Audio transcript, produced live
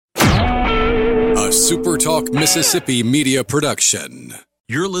a Super Talk Mississippi media production.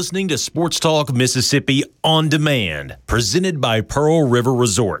 You're listening to Sports Talk Mississippi On Demand, presented by Pearl River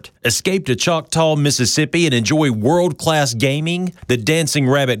Resort. Escape to Choctaw, Mississippi and enjoy world-class gaming, the Dancing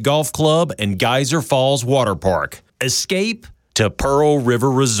Rabbit Golf Club, and Geyser Falls Water Park. Escape to Pearl River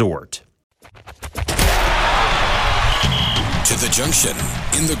Resort. To the junction,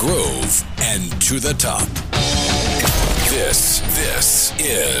 in the Grove, and to the top. This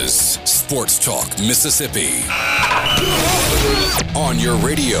is Sports Talk Mississippi. On your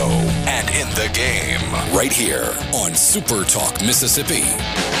radio and in the game, right here on Super Talk Mississippi.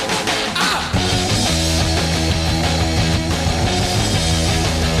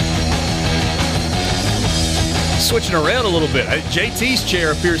 Switching around a little bit. JT's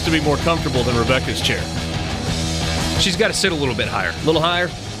chair appears to be more comfortable than Rebecca's chair. She's got to sit a little bit higher. A little higher?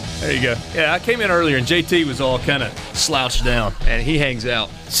 There you go. Yeah, I came in earlier and JT was all kind of slouched down. And he hangs out.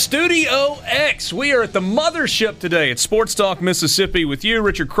 Studio X. We are at the mothership today at Sports Talk Mississippi with you,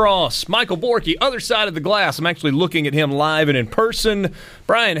 Richard Cross, Michael Borky, other side of the glass. I'm actually looking at him live and in person.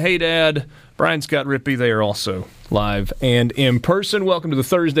 Brian Haydad, Brian Scott Rippey, they are also live and in person. Welcome to the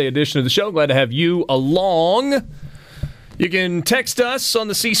Thursday edition of the show. Glad to have you along. You can text us on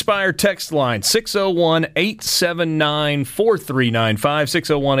the C Spire text line, 601-879-4395,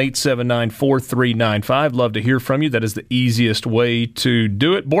 601-879-4395. Love to hear from you. That is the easiest way to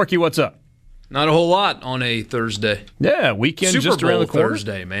do it. Borky, what's up? Not a whole lot on a Thursday. Yeah, weekend Super just around the Bowl corner.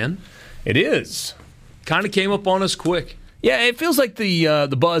 Thursday, man. It is. Kind of came up on us quick. Yeah, it feels like the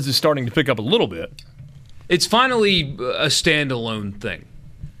buzz is starting to pick up a little bit. It's finally a standalone thing.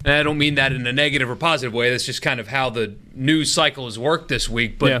 And I don't mean that in a negative or positive way. That's just kind of how the news cycle has worked this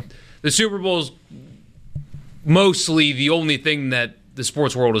week. But The Super Bowl's mostly the only thing that the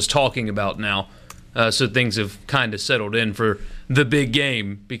sports world is talking about now. So things have kind of settled in for the big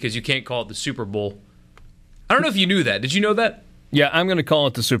game because you can't call it the Super Bowl. I don't know if you knew that. Did you know that? Yeah, I'm going to call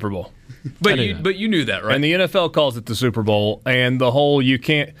it the Super Bowl. But you knew that, right? And the NFL calls it the Super Bowl, and the whole you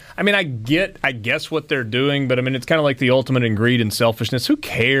can't. I mean, I guess what they're doing, but I mean, it's kind of like the ultimate in greed and selfishness. Who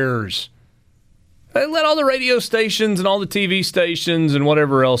cares? They let all the radio stations and all the TV stations and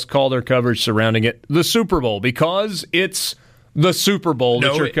whatever else call their coverage surrounding it the Super Bowl because it's the Super Bowl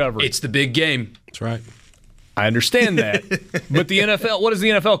that you're covering. It's the big game. That's right. I understand that, but the NFL. What does the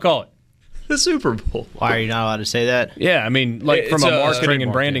NFL call it? The Super Bowl. Why are you not allowed to say that? Yeah, I mean, like from a marketing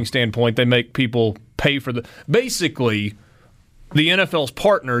and branding standpoint, they make people pay for the. Basically, the NFL's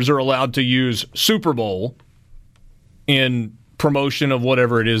partners are allowed to use Super Bowl in promotion of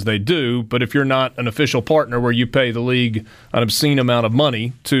whatever it is they do. But if you're not an official partner where you pay the league an obscene amount of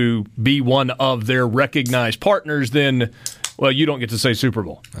money to be one of their recognized partners, then. Well, you don't get to say Super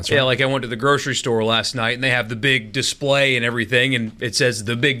Bowl. That's right. Yeah, like I went to the grocery store last night, and they have the big display and everything, and it says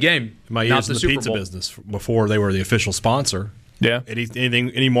the big game. My years in the pizza business before they were the official sponsor. Yeah.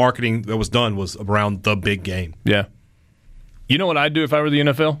 Any marketing that was done was around the big game. Yeah. You know what I'd do if I were the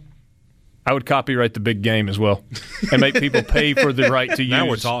NFL? I would copyright the big game as well and make people pay for the right to now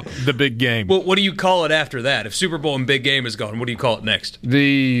use we're talking. The big game. Well, what do you call it after that? If Super Bowl and big game is gone, what do you call it next?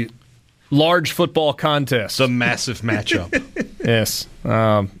 The large football contest. The massive matchup. Yes.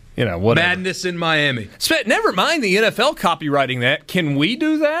 Whatever. Madness in Miami. Never mind the NFL copyrighting that. Can we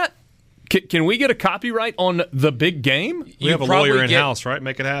do that? Can we get a copyright on the big game? We have a lawyer in-house, right?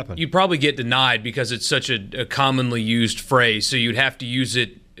 Make it happen. You probably get denied because it's such a commonly used phrase, so you'd have to use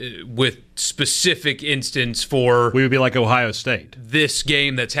it with specific instance for... We would be like Ohio State. This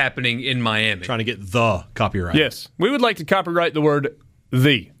game that's happening in Miami. Trying to get the copyright. Yes. We would like to copyright the word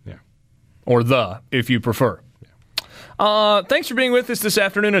the. Yeah. Or the, if you prefer. Yeah. Thanks for being with us this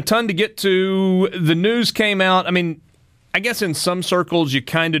afternoon. A ton to get to. The news came out. I mean, I guess in some circles you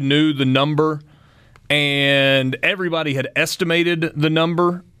kind of knew the number, and everybody had estimated the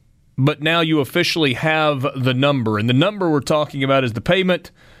number, but now you officially have the number. And the number we're talking about is the payment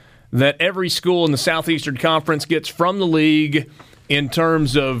that every school in the Southeastern Conference gets from the league in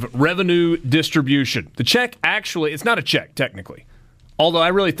terms of revenue distribution. The check actually, it's not a check technically. Although I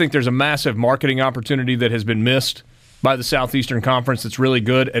really think there's a massive marketing opportunity that has been missed by the Southeastern Conference that's really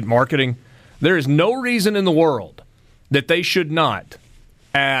good at marketing. There is no reason in the world that they should not,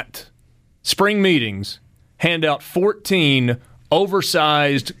 at spring meetings, hand out 14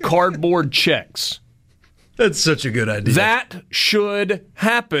 oversized cardboard checks. That's such a good idea. That should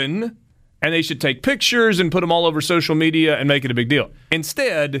happen, and they should take pictures and put them all over social media and make it a big deal.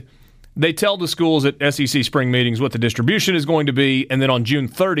 Instead, they tell the schools at SEC spring meetings what the distribution is going to be, and then on June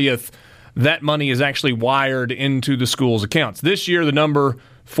 30th, that money is actually wired into the school's accounts. This year, the number,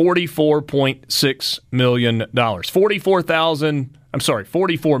 $44.6 million. $44,000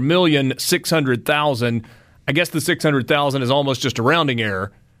 $44,600,000. I guess the 600,000 is almost just a rounding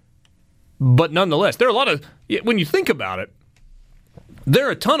error. But nonetheless, there are a lot of, when you think about it, there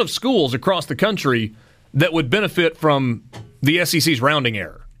are a ton of schools across the country that would benefit from the SEC's rounding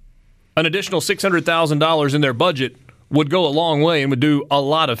error. An additional $600,000 in their budget would go a long way and would do a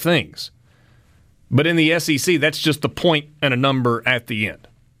lot of things. But in the SEC, that's just a point and a number at the end.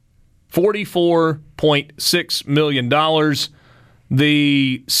 $44.6 million.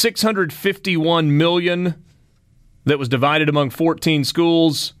 The $651 million that was divided among 14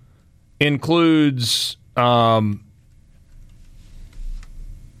 schools includes, let's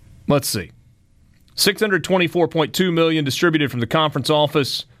see, $624.2 million distributed from the conference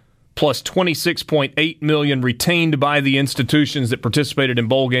office, plus $26.8 million retained by the institutions that participated in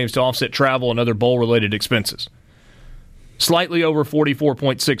bowl games to offset travel and other bowl-related expenses. Slightly over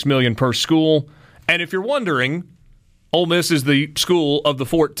 $44.6 million per school. And if you're wondering, Ole Miss is the school of the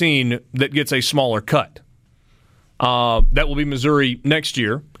 14 that gets a smaller cut. That will be Missouri next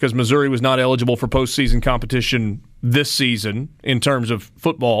year, because Missouri was not eligible for postseason competition this season in terms of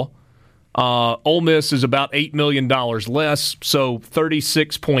football. Ole Miss is about $8 million less, so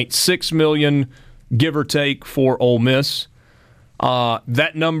 $36.6 million, give or take, for Ole Miss.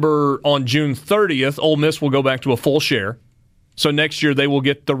 That number on June 30th, Ole Miss will go back to a full share. So next year they will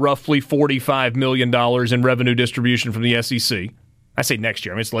get the roughly $45 million in revenue distribution from the SEC. I say next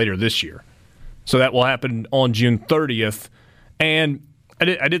year, I mean it's later this year. So that will happen on June 30th. And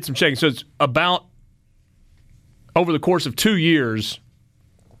I did some checking. So it's about, over the course of 2 years,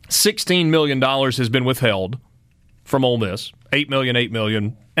 $16 million has been withheld from Ole Miss. $8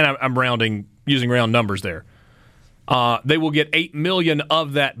 million, and I'm rounding, using round numbers there. They will get $8 million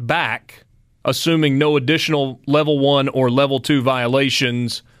of that back, assuming no additional Level 1 or Level 2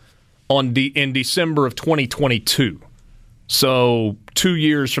 violations in December of 2022. So 2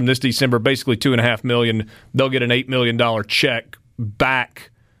 years from this December, basically $2.5 million, they'll get an $8 million check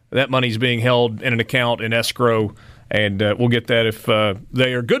back. That money's being held in an account in escrow, and we'll get that if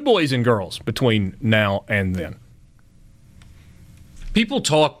they are good boys and girls between now and then. People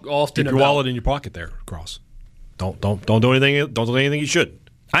talk often Keep your wallet in your pocket there, Cross. Don't do anything. Don't do anything you shouldn't.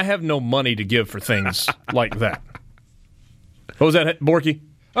 I have no money to give for things like that. What was that, Borky?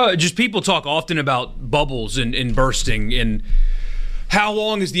 Just people talk often about bubbles and bursting, and how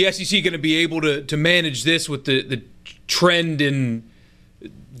long is the SEC going to be able to manage this with the trend in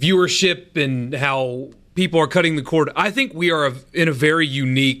viewership and how people are cutting the cord. I think we are in a very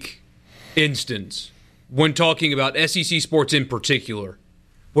unique instance when talking about SEC sports in particular,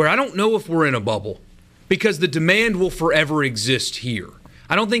 where I don't know if we're in a bubble, because the demand will forever exist here.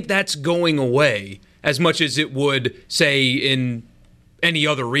 I don't think that's going away as much as it would, say, in any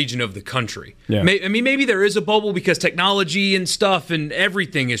other region of the country. Yeah. I mean, maybe there is a bubble because technology and stuff and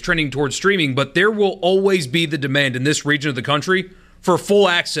everything is trending towards streaming, but there will always be the demand in this region of the country for full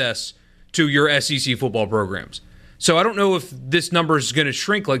access to your SEC football programs. So I don't know if this number is going to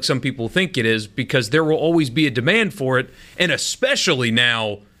shrink like some people think it is, because there will always be a demand for it, and especially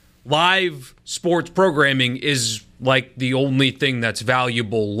now, live sports programming is like the only thing that's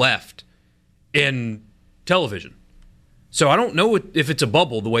valuable left in television. So I don't know if it's a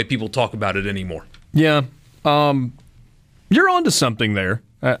bubble the way people talk about it anymore. Yeah. You're onto something there,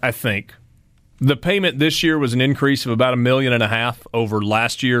 I think. The payment this year was an increase of about $1.5 million over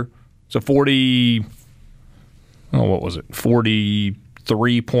last year. So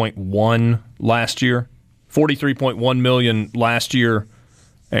 43.1 last year. 43.1 million last year,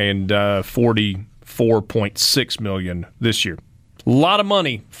 and 44.6 million this year. A lot of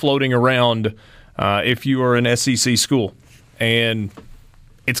money floating around if you are an SEC school, and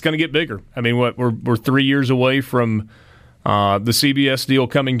it's going to get bigger. I mean, we're 3 years away from the CBS deal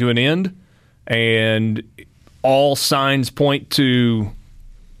coming to an end, and all signs point to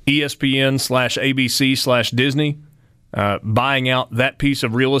ESPN/ABC/Disney buying out that piece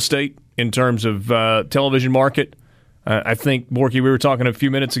of real estate in terms of television market. I think, Borky, we were talking a few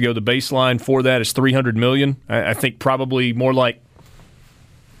minutes ago, the baseline for that is $300 million. I think probably more like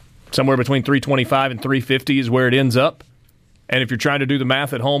somewhere between $325 and $350 is where it ends up. And if you're trying to do the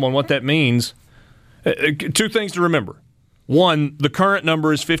math at home on what that means, two things to remember. One, the current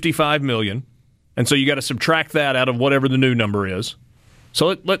number is $55 million, and so you got to subtract that out of whatever the new number is.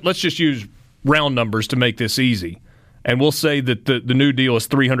 So let's just use round numbers to make this easy. And we'll say that the new deal is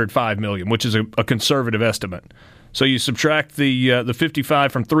 $305 million, which is a conservative estimate. So you subtract the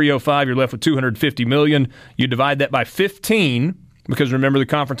 55 from 305, you're left with $250 million. You divide that by 15, because remember the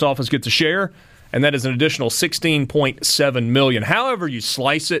conference office gets a share, and that is an additional $16.7 million. However you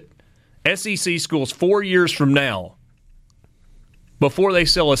slice it, SEC schools 4 years from now before they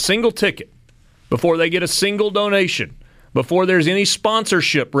sell a single ticket, before they get a single donation, before there's any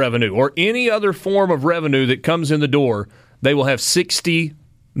sponsorship revenue or any other form of revenue that comes in the door, they will have $60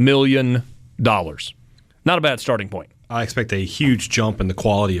 million. Not a bad starting point. I expect a huge jump in the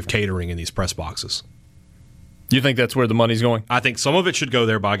quality of catering in these press boxes. You think that's where the money's going? I think some of it should go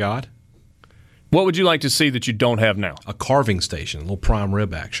there, by God. What would you like to see that you don't have now? A carving station, a little prime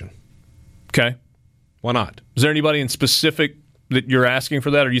rib action. Okay. Why not? Is there anybody in specific that you're asking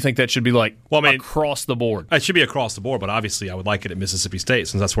for that, or do you think that should be across the board? It should be across the board, but obviously I would like it at Mississippi State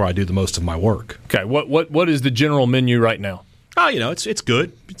since that's where I do the most of my work. Okay. What is the general menu right now? Oh, it's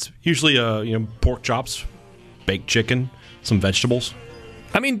good. It's usually pork chops, baked chicken, some vegetables.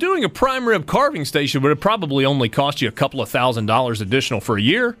 I mean, doing a prime rib carving station would probably only cost you a couple of $1,000s additional for a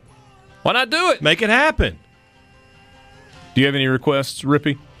year. Why not do it? Make it happen. Do you have any requests,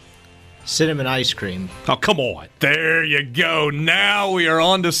 Rippy? Cinnamon ice cream. Oh, come on. There you go. Now we are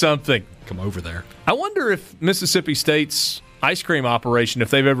on to something. Come over there. I wonder if Mississippi State's ice cream operation, if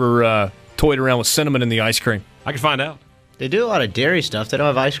they've ever toyed around with cinnamon in the ice cream. I can find out. They do a lot of dairy stuff. They don't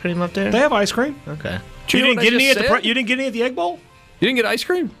have ice cream up there? They have ice cream. Okay. You didn't get any at the Egg Bowl? You didn't get ice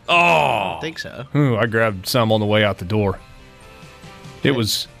cream? Oh. I don't think so. Ooh, I grabbed some on the way out the door. It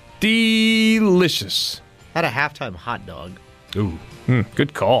was delicious. Had a halftime hot dog. Ooh.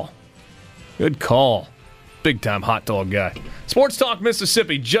 Good call. Good call. Big time hot dog guy. Sports Talk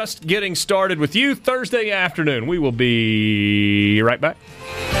Mississippi just getting started with you Thursday afternoon. We will be right back.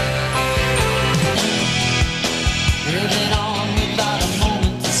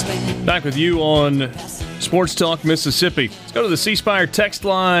 Back with you on Sports Talk Mississippi. Let's go to the C Spire text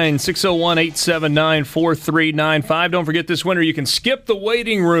line, 601-879-4395. Don't forget this winter you can skip the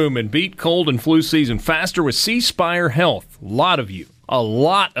waiting room and beat cold and flu season faster with C Spire Health. A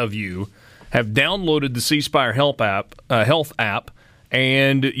lot of you have downloaded the C Spire Health app,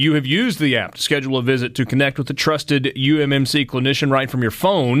 and you have used the app to schedule a visit to connect with a trusted UMMC clinician right from your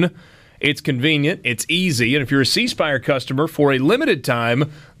phone. It's convenient, it's easy, and if you're a C Spire customer, for a limited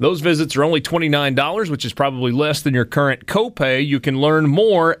time, those visits are only $29, which is probably less than your current copay. You can learn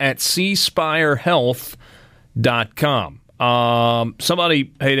more at cspirehealth.com.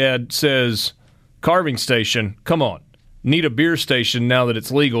 Somebody, hey Dad, says, carving station, come on. Need a beer station now that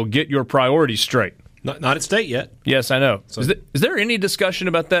it's legal. Get your priorities straight. Not at State yet. Yes, I know. So, is there any discussion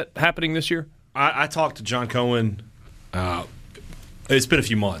about that happening this year? I talked to John Cohen. It's been a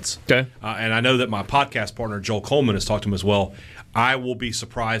few months. Okay. And I know that my podcast partner, Joel Coleman, has talked to him as well. I will be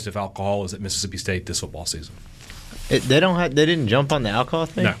surprised if alcohol is at Mississippi State this football season. They didn't jump on the alcohol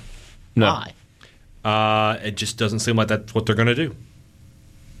thing? No. Why? It just doesn't seem like that's what they're going to do.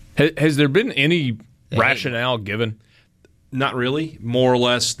 Has there been any rationale given? Not really. More or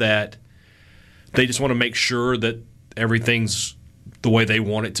less that they just want to make sure that everything's the way they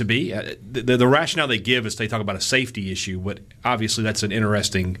want it to be. The rationale they give is they talk about a safety issue, but obviously that's an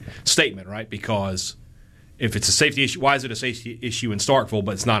interesting statement, right? Because if it's a safety issue, why is it a safety issue in Starkville,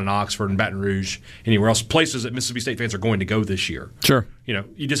 but it's not in Oxford and Baton Rouge, anywhere else? Places that Mississippi State fans are going to go this year. Sure.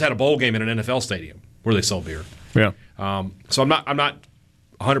 You just had a bowl game in an NFL stadium where they sell beer. Yeah. So I'm not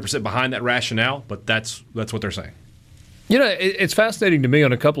 100% behind that rationale, but that's what they're saying. It's fascinating to me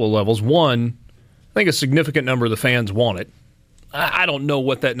on a couple of levels. One, I think a significant number of the fans want it. I don't know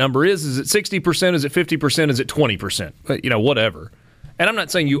what that number is. Is it 60%? Is it 50%? Is it 20%? But, whatever. And I'm not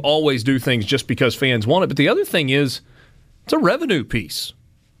saying you always do things just because fans want it, but the other thing is it's a revenue piece.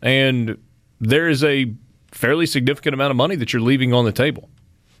 And there is a fairly significant amount of money that you're leaving on the table.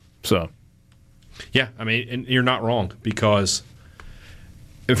 So. Yeah, I mean, and you're not wrong because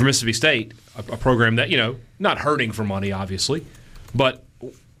for Mississippi State, a program that, not hurting for money, obviously, but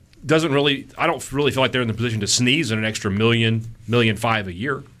I don't really feel like they're in the position to sneeze at an extra $1.5 million a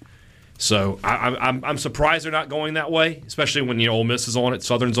year. So I'm surprised they're not going that way, especially when Ole Miss is on it,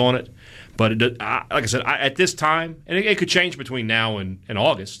 Southern's on it. But like I said, at this time, and it could change between now and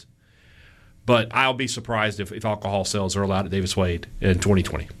August. But I'll be surprised if alcohol sales are allowed at Davis Wade in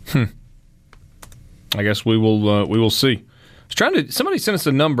 2020. I guess we will see. Somebody sent us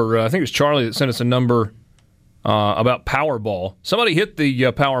a number. I think it was Charlie that sent us a number about Powerball. Somebody hit the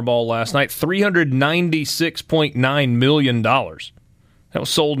Powerball last night, $396.9 million. That was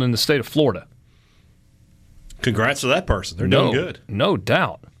sold in the state of Florida. Congrats to that person. They're doing good. No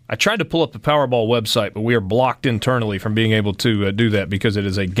doubt. I tried to pull up the Powerball website, but we are blocked internally from being able to do that because it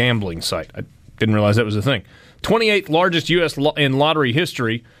is a gambling site. I didn't realize that was a thing. 28th largest U.S. in lottery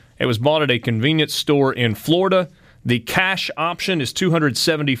history. It was bought at a convenience store in Florida. The cash option is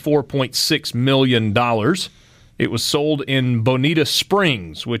 $274.6 million. It was sold in Bonita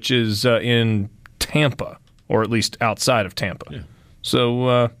Springs, which is in Tampa, or at least outside of Tampa. Yeah.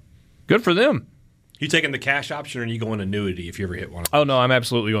 So good for them. You taking the cash option, or you going annuity if you ever hit one? Oh, no, I'm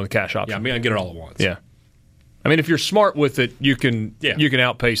absolutely going the cash option. Yeah, I'm going to get it all at once. Yeah. I mean, if you're smart with it, you can Yeah. you can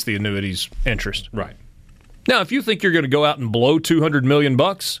outpace the annuity's interest. Right. Now, if you think you're going to go out and blow $200 million,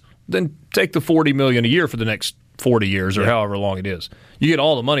 then take the $40 million a year for the next 40 years or however long it is. You get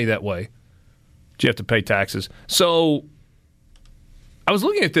all the money that way. But you have to pay taxes. So I was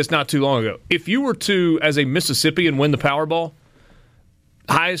looking at this not too long ago. If you were to, as a Mississippian, win the Powerball,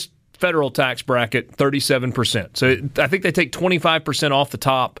 highest federal tax bracket, 37%. So I think they take 25% off the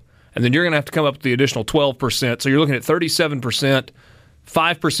top, and then you're going to have to come up with the additional 12%. So you're looking at 37%,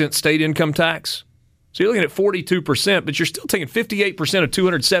 5% state income tax. So you're looking at 42%, but you're still taking 58% of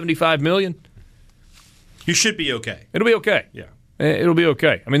 $275 million. You should be okay. It'll be okay. Yeah. It'll be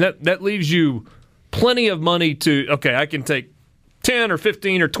okay. I mean, that leaves you plenty of money to, okay, I can take 10 or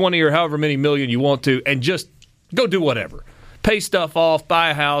 15 or 20 or however many million you want to and just go do whatever. Pay stuff off,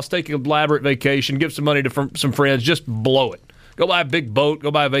 buy a house, take an elaborate vacation, give some money to some friends, just blow it. Go buy a big boat, go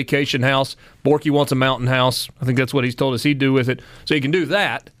buy a vacation house. Borky wants a mountain house. I think that's what he's told us he'd do with it. So you can do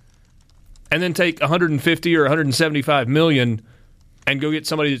that. And then take 150 or 175 million and go get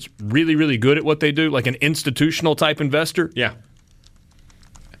somebody that's really, really good at what they do, like an institutional type investor. Yeah.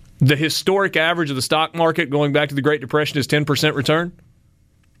 The historic average of the stock market going back to the Great Depression is 10% return.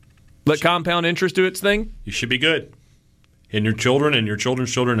 Let compound interest do its thing. You should be good. And your children and your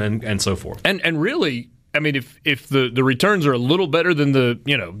children's children and so forth. And really, I mean, if the returns are a little better than the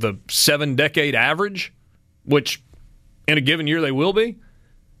 7-decade average, which in a given year they will be,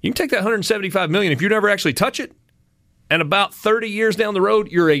 you can take that $175 million if you never actually touch it, and about 30 years down the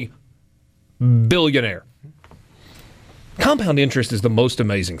road, you're a billionaire. Compound interest is the most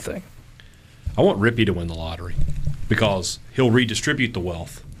amazing thing. I want Rippy to win the lottery because he'll redistribute the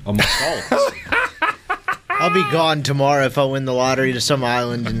wealth amongst all of us. I'll be gone tomorrow if I win the lottery to some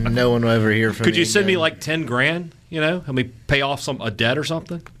island and no one will ever hear from me. Could you send me again. like 10 grand? Help me pay off a debt or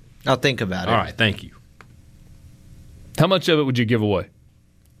something? I'll think about it. All right, thank you. How much of it would you give away?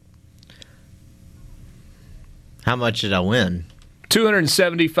 How much did I win?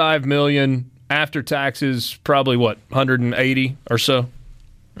 $275 million after taxes, probably what, 180 or so?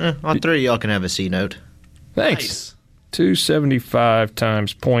 On 3, y'all can have a C note. Thanks. Nice. 275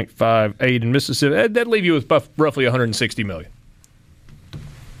 times 0.58 in Mississippi. That'd leave you with roughly $160 million.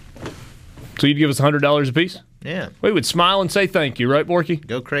 So you'd give us $100 a piece? Yeah. We would smile and say thank you, right, Borky?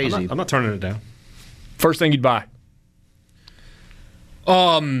 Go crazy. I'm not turning it down. First thing you'd buy. So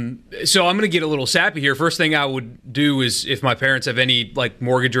I'm going to get a little sappy here. First thing I would do is, if my parents have any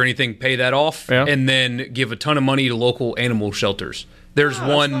mortgage or anything, pay that off, and then give a ton of money to local animal shelters. There's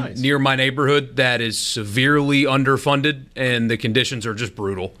one nice. near my neighborhood that is severely underfunded, and the conditions are just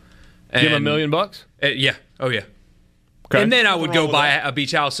brutal. And, Give them $1 million? Yeah. Oh, yeah. Okay. And then I would go buy a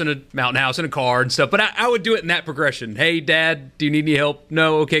beach house and a mountain house and a car and stuff. But I would do it in that progression. Hey, Dad, do you need any help?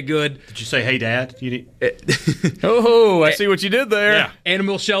 No? Okay, good. Did you say, hey, Dad? You need... Oh, I see what you did there. Yeah.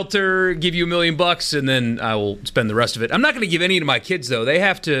 Animal shelter, give you $1 million, and then I will spend the rest of it. I'm not going to give any to my kids, though. They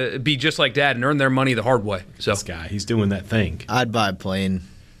have to be just like Dad and earn their money the hard way. So, This guy, he's doing that thing. I'd buy a plane.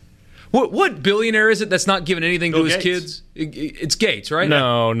 what billionaire is it that's not giving anything to Bill his Gates. kids? It's Gates, right?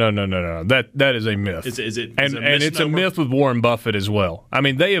 No. That is a myth. Is it and a it's a misnomer? myth with Warren Buffett as well. I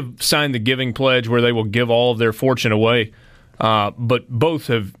mean, they have signed the Giving Pledge where they will give all of their fortune away, but both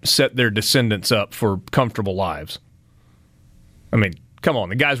have set their descendants up for comfortable lives. I mean, come on,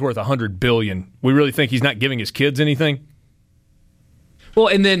 the guy's worth $100 billion. We really think he's not giving his kids anything? Well,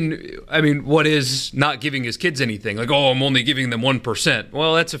 and then, I mean, what is not giving his kids anything? Like, oh, I'm only giving them 1%.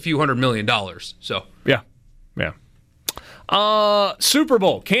 Well, that's a few $100 million. So, Yeah. Super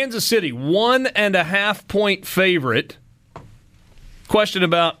Bowl, Kansas City, 1.5-point favorite. Question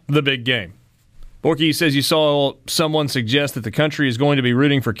about the big game. Borky says you saw someone suggest that the country is going to be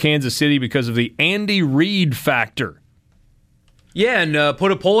rooting for Kansas City because of the Andy Reid factor. yeah, and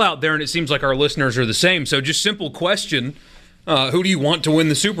put a poll out there, and it seems like our listeners are the same. So, just simple question. Who do you want to win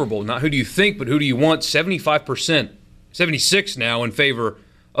the Super Bowl? Not who do you think, but who do you want? 75%, 76% now in favor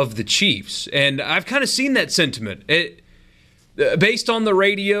of the Chiefs. And I've kind of seen that sentiment. Based on the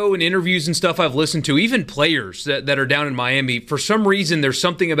radio and interviews and stuff I've listened to, even players that are down in Miami, for some reason there's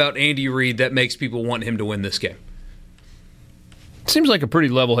something about Andy Reid that makes people want him to win this game. Seems like a pretty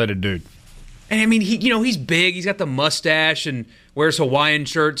level-headed dude. And I mean, he's big. He's got the mustache and wears Hawaiian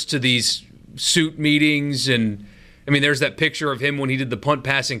shirts to these suit meetings. And I mean, there's that picture of him when he did the punt,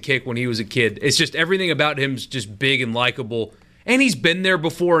 pass, and kick when he was a kid. It's just everything about him's just big and likable. And he's been there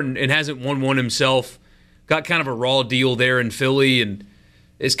before and hasn't won one himself. Got kind of a raw deal there in Philly. And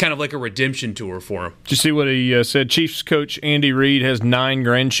is kind of like a redemption tour for him. Did you see what he said? Chiefs coach Andy Reid has 9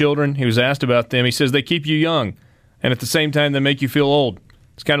 grandchildren. He was asked about them. He says they keep you young, and at the same time they make you feel old.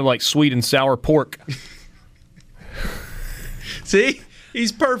 It's kind of like sweet and sour pork. See?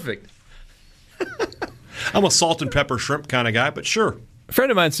 He's perfect. I'm a salt and pepper shrimp kind of guy, but sure. A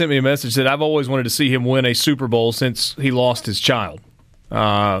friend of mine sent me a message that I've always wanted to see him win a Super Bowl since he lost his child.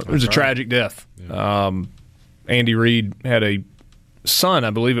 It was a tragic death. Yeah. Andy Reid had a son, I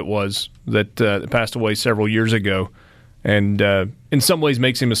believe it was, that passed away several years ago, and in some ways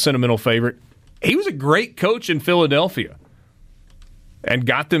makes him a sentimental favorite. He was a great coach in Philadelphia and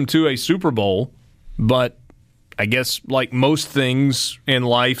got them to a Super Bowl, but I guess like most things in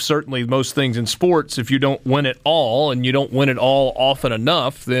life, certainly most things in sports, if you don't win it all and you don't win it all often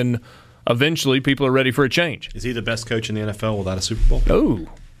enough, then eventually people are ready for a change. Is he the best coach in the NFL without a Super Bowl? Oh.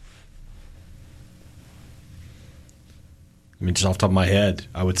 I mean, just off the top of my head,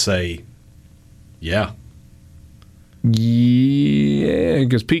 I would say, yeah. Yeah,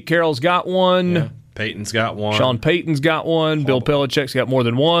 because Pete Carroll's got one. Yeah. Peyton's got one. Sean Payton's got one. Bill Belichick's got more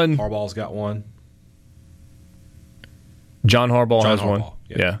than one. Harbaugh's got one. John Harbaugh has one.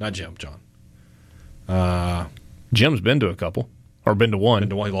 Yeah. Not Jim, John. Jim's been to a couple. Or been to one. Been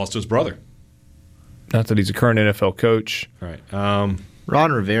to one. He lost to his brother. Not that he's a current NFL coach. Right.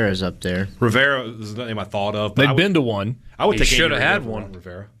 Ron Rivera's up there. Rivera is the name I thought of. They've been to one. I would He think should have Andy had Reid one. over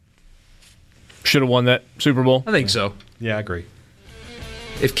Rivera. Should have won that Super Bowl. I think so. Yeah, I agree.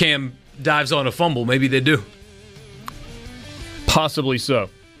 If Cam dives on a fumble, maybe they do. Possibly so.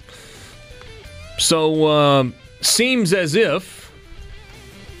 So, seems as if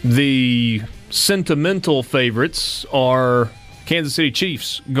the sentimental favorites are Kansas City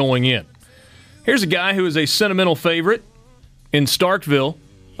Chiefs going in. Here's a guy who is a sentimental favorite in Starkville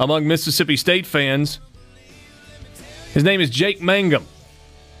among Mississippi State fans. His name is Jake Mangum.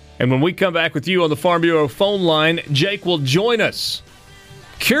 And when we come back with you on the Farm Bureau phone line, Jake will join us.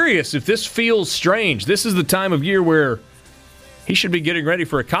 Curious if this feels strange. This is the time of year where he should be getting ready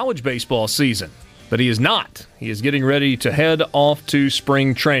for a college baseball season. But he is not. He is getting ready to head off to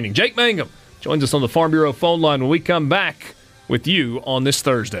spring training. Jake Mangum joins us on the Farm Bureau phone line when we come back with you on this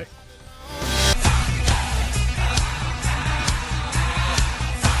Thursday.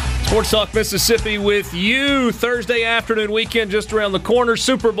 Sports Talk Mississippi with you. Thursday afternoon weekend just around the corner.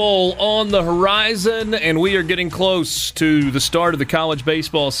 Super Bowl on the horizon, and we are getting close to the start of the college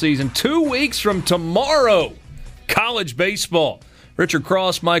baseball season. 2 weeks from tomorrow, college baseball. Richard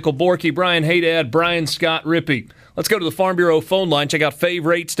Cross, Michael Borky, Brian Haydad, Brian Scott Rippey. Let's go to the Farm Bureau phone line. Check out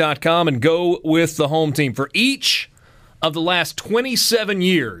favrates.com and go with the home team. For each of the last 27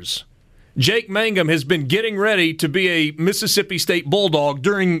 years, Jake Mangum has been getting ready to be a Mississippi State Bulldog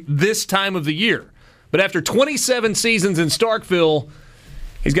during this time of the year. But after 27 seasons in Starkville,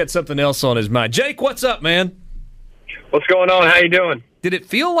 he's got something else on his mind. Jake, what's up, man? What's going on? How you doing? Did it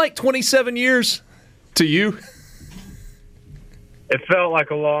feel like 27 years to you? It felt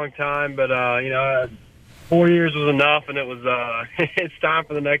like a long time, but 4 years was enough, and it was. It's time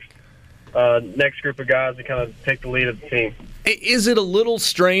for the next group of guys to kind of take the lead of the team. Is it a little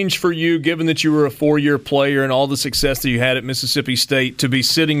strange for you, given that you were a 4-year player and all the success that you had at Mississippi State, to be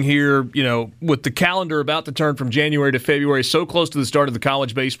sitting here, with the calendar about to turn from January to February, so close to the start of the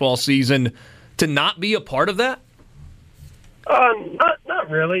college baseball season, to not be a part of that? Not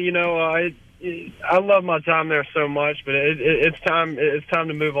really. I love my time there so much, but it's time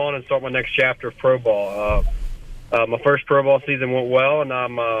to move on and start my next chapter of pro ball. My first pro ball season went well, and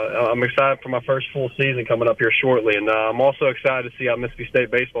I'm excited for my first full season coming up here shortly. And I'm also excited to see how Mississippi State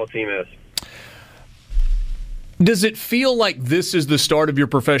baseball team is. Does it feel like this is the start of your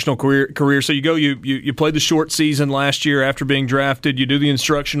professional career? So you played the short season last year after being drafted. You do the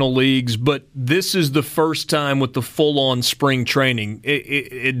instructional leagues, but this is the first time with the full-on spring training.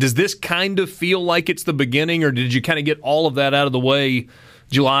 Does this kind of feel like it's the beginning, or did you kind of get all of that out of the way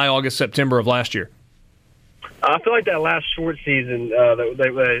July, August, September of last year? I feel like that last short season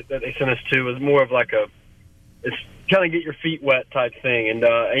that they sent us to was more of like it's kind of get your feet wet type thing.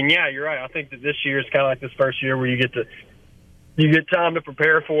 And yeah, you're right. I think that this year is kind of like this first year where you get time to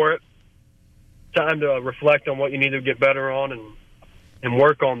prepare for it, time to reflect on what you need to get better on and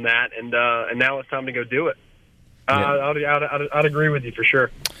work on that. And now it's time to go do it. Yeah. I'd agree with you for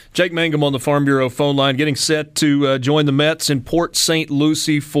sure. Jake Mangum on the Farm Bureau phone line, getting set to join the Mets in Port St.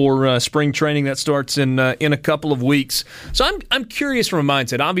 Lucie for spring training that starts in a couple of weeks. So I'm curious from a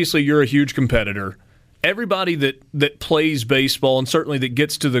mindset. Obviously, you're a huge competitor. Everybody that plays baseball, and certainly that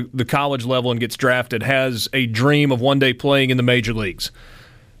gets to the college level and gets drafted, has a dream of one day playing in the major leagues.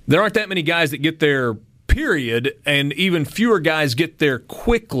 There aren't that many guys that get there period, and even fewer guys get there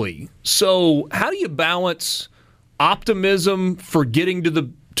quickly. So how do you balance optimism for getting to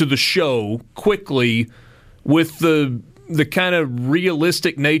the show quickly with the kind of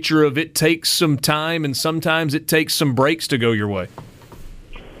realistic nature of it takes some time and sometimes it takes some breaks to go your way?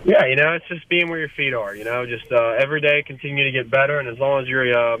 Yeah, it's just being where your feet are. Just every day continue to get better, and as long as you're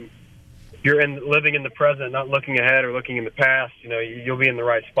living in the present, not looking ahead or looking in the past, you'll be in the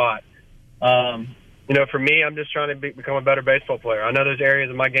right spot. For me, I'm just trying to become a better baseball player. I know there's areas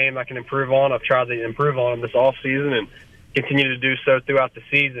of my game I can improve on. I've tried to improve on them this off season and continue to do so throughout the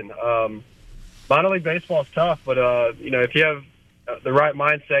season. Minor league baseball is tough, but if you have the right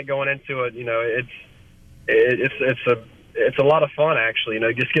mindset going into it, it's a lot of fun actually.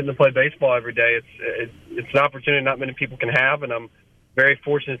 Just getting to play baseball every day. It's an opportunity not many people can have, and I'm very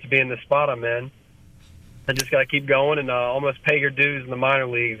fortunate to be in the spot I'm in. I just got to keep going and almost pay your dues in the minor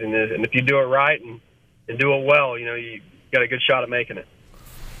leagues, and if you do it right and do it well, you got a good shot at making it.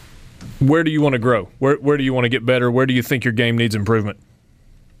 Where do you want to grow? Where do you want to get better? Where do you think your game needs improvement?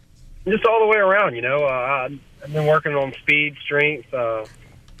 Just all the way around, I've been working on speed, strength,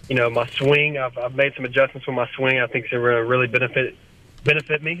 my swing. I've made some adjustments with my swing. I think it's going to really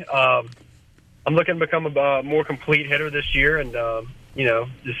benefit me. I'm looking to become a more complete hitter this year, and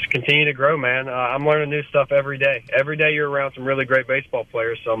just continue to grow, man. I'm learning new stuff every day. Every day you're around some really great baseball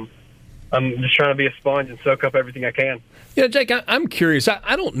players, so I'm just trying to be a sponge and soak up everything I can. Yeah, Jake, I'm curious.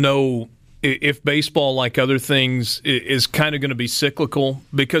 I don't know if baseball, like other things, is kind of going to be cyclical,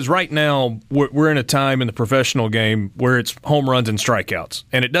 because right now we're in a time in the professional game where it's home runs and strikeouts,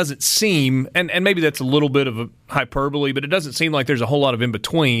 and it doesn't seem, and maybe that's a little bit of a hyperbole, but it doesn't seem like there's a whole lot of in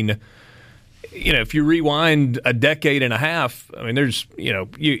between. If you rewind a decade and a half, I mean, there's,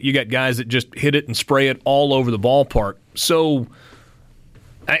 you got guys that just hit it and spray it all over the ballpark. So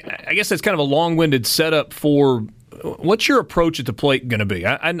I guess that's kind of a long-winded setup for what's your approach at the plate going to be?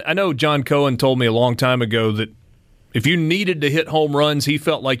 I know John Cohen told me a long time ago that if you needed to hit home runs, he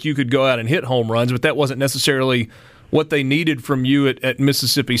felt like you could go out and hit home runs, but that wasn't necessarily what they needed from you at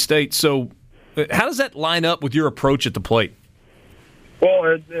Mississippi State. So how does that line up with your approach at the plate?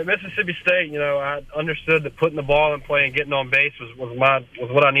 Well, at Mississippi State, I understood that putting the ball in play and getting on base was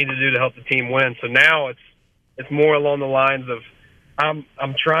what I needed to do to help the team win. So now it's more along the lines of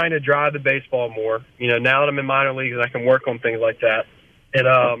I'm trying to drive the baseball more. Now that I'm in minor leagues and I can work on things like that, and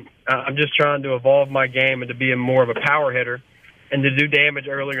I'm just trying to evolve my game and to be more of a power hitter and to do damage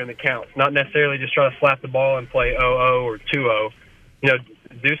earlier in the counts. Not necessarily just try to slap the ball and play 0-0 or 2-0.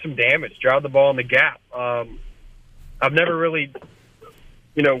 Do some damage, drive the ball in the gap. I've never really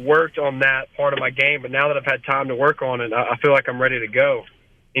worked on that part of my game, but now that I've had time to work on it, I feel like I'm ready to go.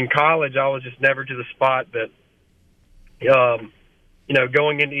 In college, I was just never to the spot that,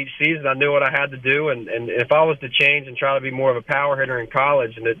 going into each season, I knew what I had to do, and if I was to change and try to be more of a power hitter in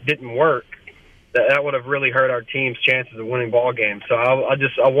college and it didn't work, that would have really hurt our team's chances of winning ball games. So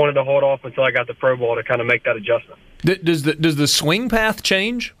I wanted to hold off until I got the Pro Bowl to kind of make that adjustment. Does the swing path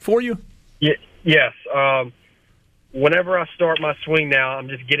change for you? Yes. Whenever I start my swing now, I'm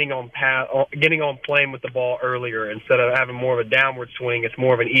just getting on playing with the ball earlier. Instead of having more of a downward swing, it's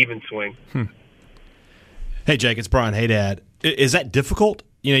more of an even swing. Hey, Jake, it's Brian Haydad. Is that difficult?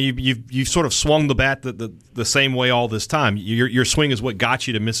 You've sort of swung the bat the same way all this time. Your swing is what got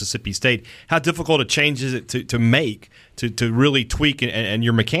you to Mississippi State. How difficult a change is it to make to really tweak and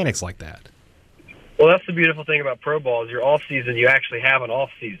your mechanics like that? Well, that's the beautiful thing about pro ball is your off season. You actually have an off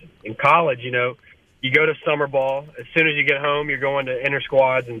season. In college, you go to summer ball. As soon as you get home, you're going to inter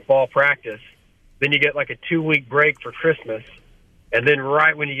squads and fall practice. Then you get like a 2-week break for Christmas, and then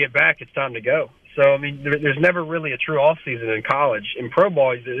right when you get back, it's time to go. So, I mean, there's never really a true off season in college. In pro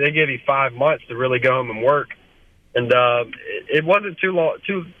ball, they give you 5 months to really go home and work. And it wasn't too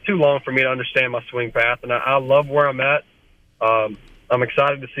long for me to understand my swing path, and I love where I'm at. I'm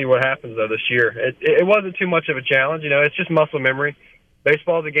excited to see what happens though this year. It wasn't too much of a challenge, It's just muscle memory.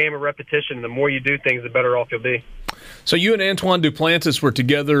 Baseball is a game of repetition. The more you do things, the better off you'll be. So you and Antoine Duplantis were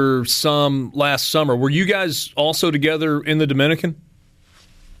together some last summer. Were you guys also together in the Dominican?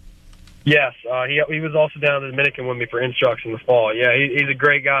 Yes, he was also down in the Dominican with me for instructs in the fall. Yeah, he's a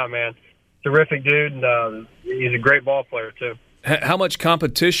great guy, man. Terrific dude, and he's a great ball player too. How much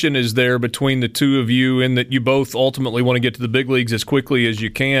competition is there between the two of you in that you both ultimately want to get to the big leagues as quickly as you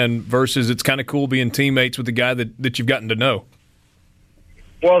can versus it's kind of cool being teammates with the guy that you've gotten to know?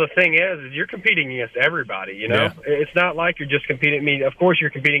 Well, the thing is you're competing against everybody, Yeah. It's not like you're just competing. I mean, of course you're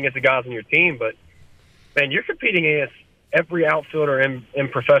competing against the guys on your team, but, man, you're competing against every outfielder in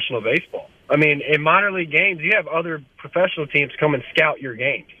professional baseball. I mean, in minor league games, you have other professional teams come and scout your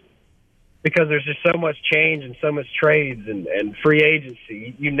games. because there's just so much change and so much trades and free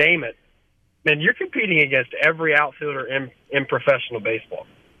agency, you name it. Man, you're competing against every outfielder in professional baseball.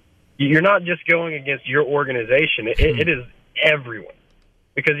 You're not just going against your organization. It is everyone,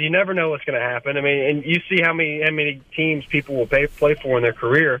 because you never know what's going to happen. I mean, and you see how many teams people will play for in their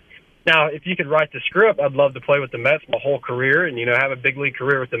career. Now, if you could write the script, I'd love to play with the Mets my whole career and, have a big league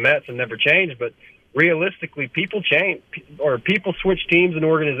career with the Mets and never change. But realistically, people change, or people switch teams and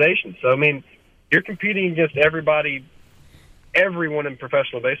organizations. So, I mean, you're competing against everyone in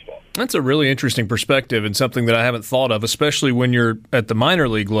professional baseball. That's a really interesting perspective and something that I haven't thought of, especially when you're at the minor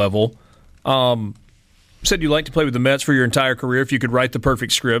league level. Said you like to play with the Mets for your entire career if you could write the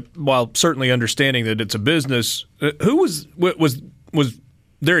perfect script, while certainly understanding that it's a business. Who was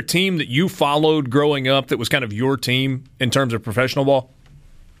there a team that you followed growing up that was kind of your team in terms of professional ball?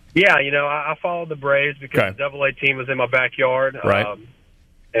 Yeah, I followed the Braves because the AA team was in my backyard. Right. On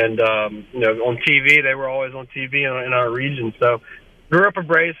TV, they were always on TV in our region. So grew up a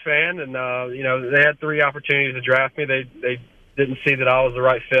Braves fan, and, they had 3 opportunities to draft me. They didn't see that I was the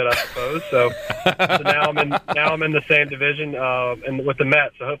right fit, I suppose. So now I'm in the same division and with the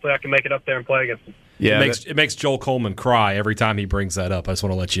Mets. So hopefully I can make it up there and play against them. Yeah, it makes Joel Coleman cry every time he brings that up. I just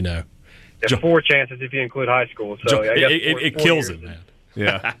want to let you know. Yeah, 4 chances if you include high school. So I guess it kills him, man.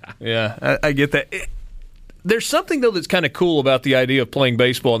 Yeah, I get that. There's something, though, that's kind of cool about the idea of playing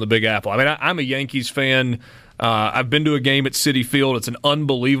baseball in the Big Apple. I mean, I'm a Yankees fan. I've been to a game at Citi Field. It's an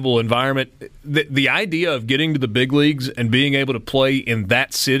unbelievable environment. The idea of getting to the big leagues and being able to play in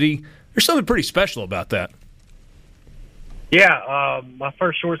that city, there's something pretty special about that. Yeah, my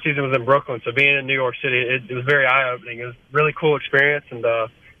first short season was in Brooklyn, so being in New York City, it was very eye-opening. It was a really cool experience, and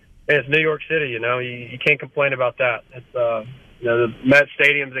it's New York City, you can't complain about that. It's the Met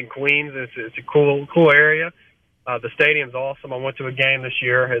Stadium's in Queens. It's a cool area. The stadium's awesome. I went to a game this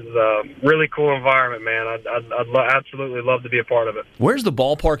year. It's a really cool environment, man. I'd absolutely love to be a part of it. Where's the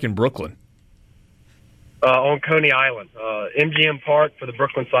ballpark in Brooklyn? On Coney Island, MGM Park for the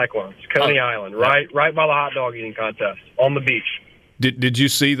Brooklyn Cyclones. Coney Island, right by the hot dog eating contest on the beach. Did you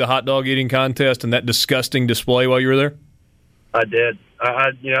see the hot dog eating contest and that disgusting display while you were there? I did.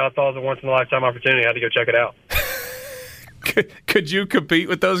 I thought it was a once in a lifetime opportunity. I had to go check it out. Could you compete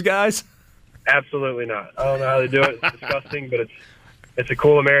with those guys? Absolutely not. I don't know how they do it. It's disgusting, but it's a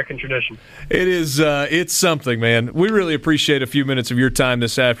cool American tradition. It is. It's something, man. We really appreciate a few minutes of your time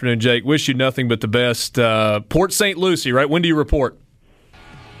this afternoon, Jake. Wish you nothing but the best. Port St. Lucie, right? When do you report?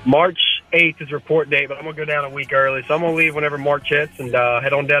 March 8th is report date, but I'm going to go down a week early. So I'm going to leave whenever March hits and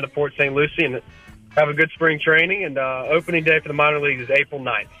head on down to Port St. Lucie and have a good spring training. And opening day for the minor leagues is April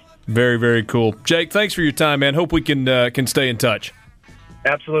 9th. Very, very cool. Jake, thanks for your time, man. Hope we can stay in touch.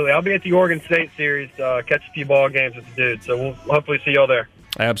 Absolutely. I'll be at the Oregon State Series, catch a few ball games with the dudes. So we'll hopefully see y'all there.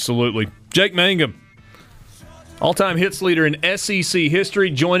 Absolutely. Jake Mangum, all-time hits leader in SEC history,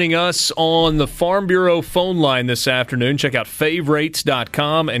 joining us on the Farm Bureau phone line this afternoon. Check out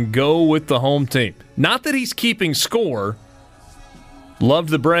favorites.com and go with the home team. Not that he's keeping score. Loved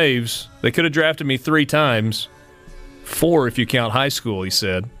the Braves. They could have drafted me 3 times. 4 if you count high school, he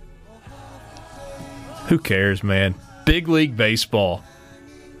said. Who cares, man? Big league baseball.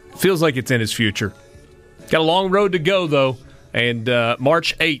 Feels like it's in his future. Got a long road to go, though. And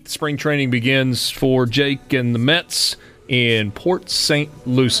March 8th, spring training begins for Jake and the Mets in Port St.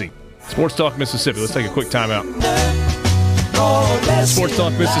 Lucie. Sports Talk Mississippi. Let's take a quick timeout. Sports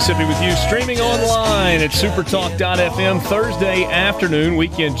Talk Mississippi with you, streaming online at supertalk.fm. Thursday afternoon,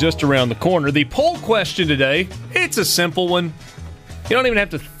 weekend just around the corner. The poll question today, it's a simple one. You don't even have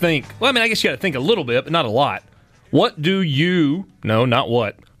to think. Well, I mean, I guess you got to think a little bit, but not a lot. What do you, no, not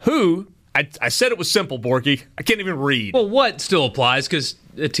what, who, I said it was simple, Borky. I can't even read. Well, what still applies because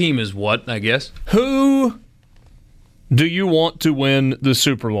a team is what, I guess. Who do you want to win the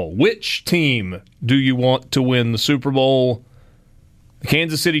Super Bowl? Which team do you want to win the Super Bowl? The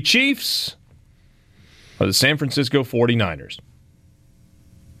Kansas City Chiefs or the San Francisco 49ers?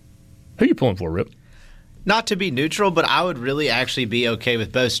 Who are you pulling for, Rip? Not to be neutral, but I would really actually be okay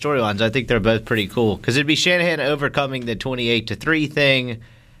with both storylines. I think they're both pretty cool because it'd be Shanahan overcoming the 28-3 thing.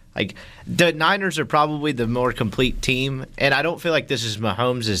 Like, the Niners are probably the more complete team, and I don't feel like this is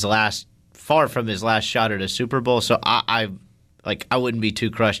Mahomes' far from his last shot at a Super Bowl. So I wouldn't be too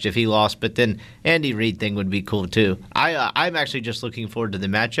crushed if he lost. But then Andy Reid thing would be cool too. I'm actually just looking forward to the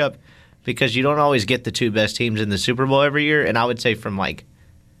matchup because you don't always get the 2 best teams in the Super Bowl every year, and I would say from like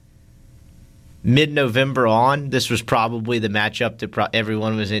mid-November on, this was probably the matchup that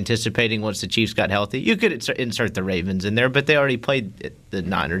everyone was anticipating once the Chiefs got healthy. You could insert the Ravens in there, but they already played the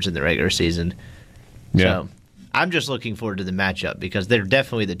Niners in the regular season. Yeah. So I'm just looking forward to the matchup because they're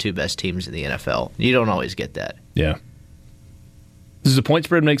definitely the two best teams in the NFL. You don't always get that. Yeah. Does the point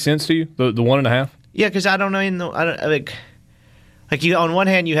spread make sense to you? The 1.5? Yeah, because I don't know. Like you on one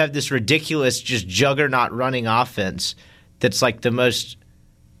hand, you have this ridiculous, just juggernaut running offense that's like the most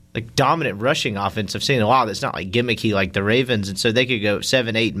like dominant rushing offense I've seen in a while. That's not like gimmicky like the Ravens, and so they could go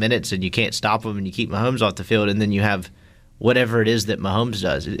 7-8 minutes and you can't stop them, and you keep Mahomes off the field, and then you have whatever it is that Mahomes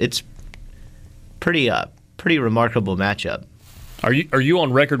does. It's pretty remarkable matchup. Are you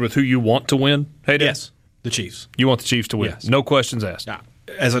on record with who you want to win? Hey, Yes, the Chiefs. You want the Chiefs to win? Yes. No questions asked. Now,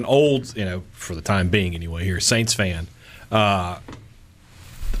 as an old, for the time being anyway, here Saints fan, I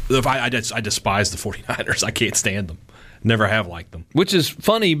despise the 49ers. I can't stand them. Never have liked them. Which is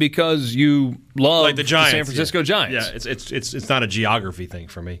funny because you love Like the Giants, San Francisco Giants. Yeah, it's not a geography thing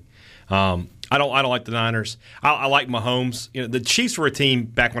for me. I don't like the Niners. I like Mahomes. The Chiefs were a team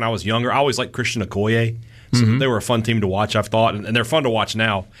back when I was younger. I always liked Christian Okoye. So they were a fun team to watch, I've thought, and they're fun to watch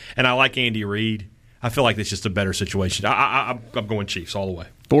now. And I like Andy Reid. I feel like it's just a better situation. I'm going Chiefs all the way.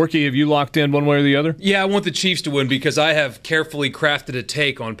 Borky, have you locked in one way or the other? Yeah, I want the Chiefs to win because I have carefully crafted a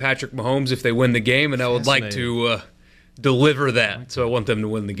take on Patrick Mahomes if they win the game, and I would like to deliver that. So I want them to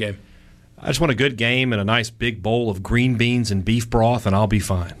win the game. I just want a good game and a nice big bowl of green beans and beef broth, and I'll be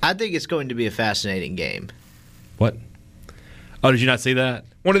fine. I think it's going to be a fascinating game. What? Oh, did you not see that?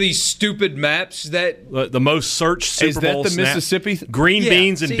 One of these stupid maps that The most searched Super Is that Bowl the snap- Mississippi? green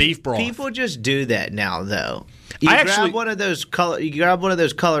beans and See, beef broth. People just do that now, though. You I grab actually- one of those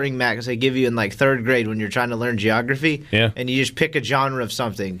coloring mats they give you in like third grade when you're trying to learn geography. Yeah. And you just pick a genre of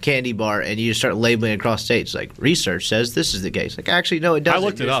something, candy bar, and you just start labeling across states. Like research says this is the case. Like actually, no, it I doesn't.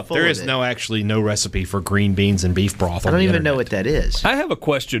 looked it You're up. full There of is it. no recipe for green beans and beef broth. I don't even know what that is. I have a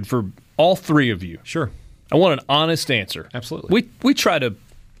question for all three of you. Sure. I want an honest answer. Absolutely. We try to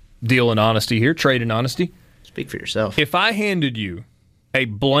deal in honesty here, trade in honesty. Speak for yourself. If I handed you a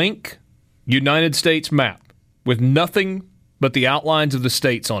blank United States map with nothing but the outlines of the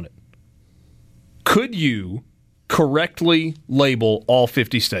states on it, could you correctly label all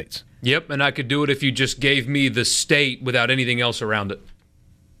 50 states? Yep, and I could do it if you just gave me the state without anything else around it.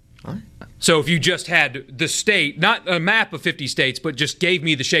 What? So if you just had the state, not a map of 50 states, but just gave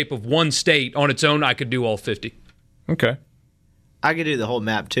me the shape of one state on its own, I could do all 50. Okay. I could do the whole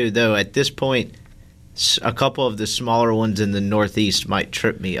map too, though. At this point, a couple of the smaller ones in the Northeast might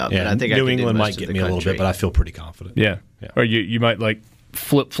trip me up. Yeah, but I think New I England most might of get the me a little country. bit, but I feel pretty confident. Yeah. Or you might like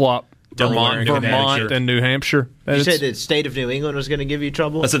flip-flop Delaware and Vermont Connecticut. and New Hampshire. You said the state of New England was going to give you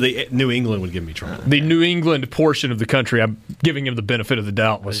trouble? I said the New England would give me trouble. the New England portion of the country, I'm giving him the benefit of the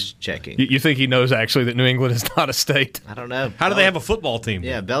doubt. was checking. You think he knows actually that New England is not a state? I don't know. How do they have a football team?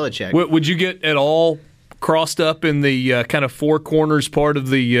 Yeah, Belichick. Would you get at all crossed up in the kind of four corners part of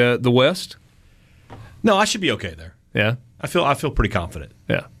the West? No, I should be okay there. Yeah. I feel pretty confident.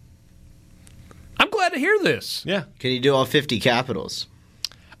 Yeah. I'm glad to hear this. Yeah. Can you do all 50 capitals?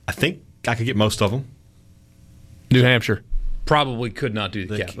 I think I could get most of them. New Hampshire. Probably could not do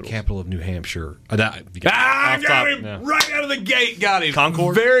the The Capitals. capital of New Hampshire. I got him right out of the gate. Got him.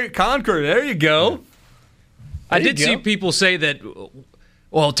 Concord? Concord. There you go. I There you did see go. people say that,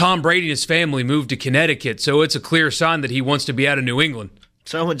 well, Tom Brady and his family moved to Connecticut, so it's a clear sign that he wants to be out of New England.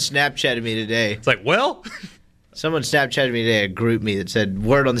 Someone Snapchatted me today. It's like, well, Someone Snapchatted me today, a group me that said,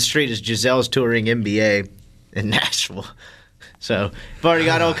 word on the street is Giselle's touring NBA in Nashville. So I've already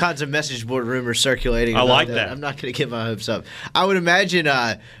got all kinds of message board rumors circulating. I about like that. I'm not going to get my hopes up. I would imagine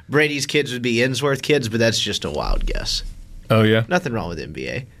Brady's kids would be Ensworth kids, but that's just a wild guess. Oh, yeah. Nothing wrong with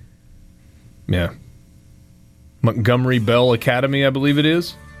NBA. Yeah. Montgomery Bell Academy, I believe it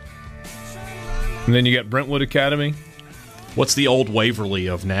is. And then you got Brentwood Academy. What's the old Waverly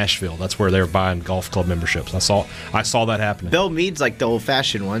of Nashville? That's where they're buying golf club memberships. I saw that happening. Bell Mead's like the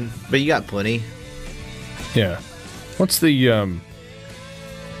old-fashioned one, but you got plenty. Yeah. What's the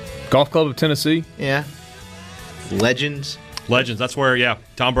Golf Club of Tennessee? Yeah. Legends, Legends. That's where,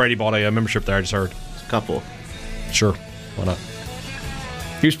 Tom Brady bought a membership there. I just heard. a couple. Sure. Why not?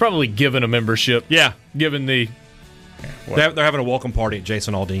 He was probably given a membership. Yeah. Given the They're having a welcome party at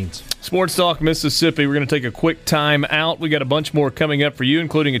Jason Aldean's. Sports Talk Mississippi. We're going to take a quick time out. We got a bunch more coming up for you,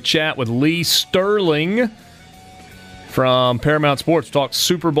 including a chat with Lee Sterling from Paramount Sports. Talk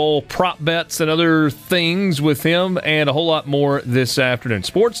Super Bowl prop bets and other things with him, and a whole lot more this afternoon.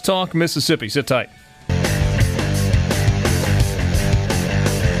 Sports Talk Mississippi. Sit tight.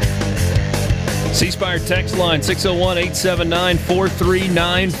 C-Spire text line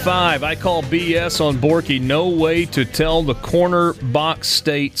 601-879-4395. I call BS on Borky. No way to tell the corner box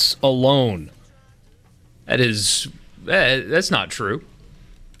states alone. that's not true.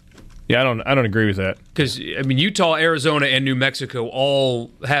 Yeah, I don't agree with that. Because, I mean, Utah, Arizona, and New Mexico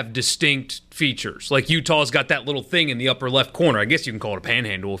all have distinct features. Like, Utah's got that little thing in the upper left corner. I guess you can call it a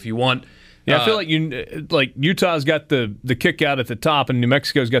panhandle if you want. Yeah, I feel like Utah's got the kick out at the top, and New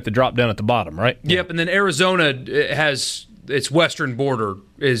Mexico's got the drop down at the bottom, right? Yep, and then Arizona has its western border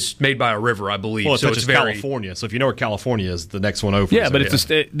is made by a river, I believe. Well, it so touches it's very, California, so if you know where California is, the next one over. Yeah, so, but it's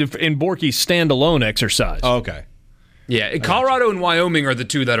in Borky's standalone exercise. Oh, okay. Yeah, Colorado and Wyoming are the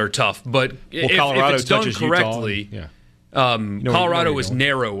two that are tough, but if Colorado it's done touches correctly, Utah, yeah. Colorado is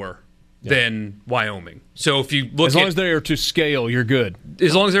narrower than Wyoming. So if you look as long as they are to scale, you're good.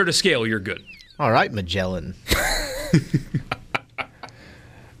 As long as they're to scale, you're good. All right, Magellan.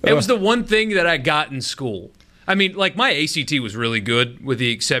 It was the one thing that I got in school. I mean, like, my ACT was really good, with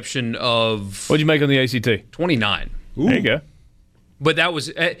the exception of... What'd you make on the ACT? 29. Ooh. There you go. But that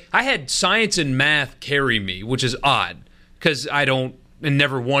was... I had science and math carry me, which is odd, because I don't... and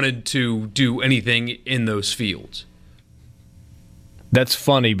never wanted to do anything in those fields. That's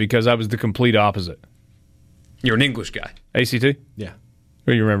funny, because I was the complete opposite. You're an English guy. ACT? Yeah.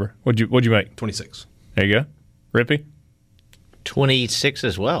 What do you remember? What'd you make? 26. There you go. Rippy? 26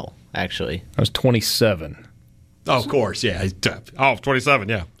 as well, actually. I was 27. Oh, of course, yeah. 27,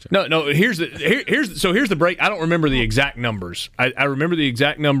 yeah. No. Here's the break. I don't remember the exact numbers. I remember the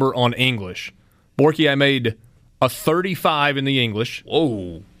exact number on English. Borky, I made a 35 in the English.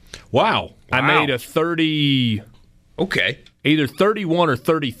 Whoa. Wow. I made a 30. Okay. Either 31 or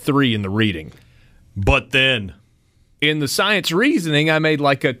 33 in the reading. But then in the science reasoning, I made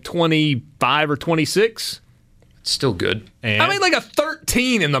like a 25 or 26. Still good. And I made like a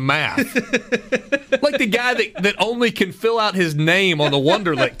 13 in the math. Like the guy that only can fill out his name on the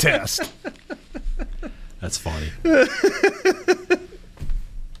Wonderlic test. That's funny.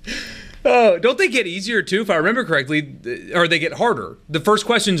 Oh, don't they get easier too? If I remember correctly, or they get harder. The first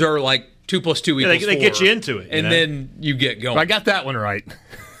questions are like 2 + 2 equals 4. They get you into it, and then you get going. I got that one right.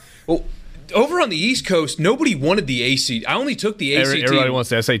 Well, over on the East Coast, nobody wanted the ACT. I only took the ACT. Everybody wants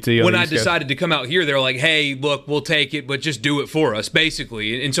the SAT. When I decided to come out here, they were like, "Hey, look, we'll take it, but just do it for us,"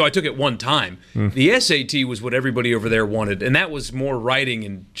 basically. And so I took it one time. The SAT was what everybody over there wanted, and that was more writing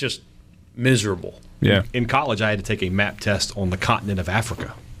and just miserable. Yeah. In college, I had to take a map test on the continent of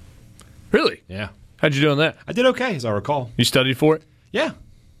Africa. Really? Yeah. How'd you do on that? I did okay, as I recall. You studied for it? Yeah.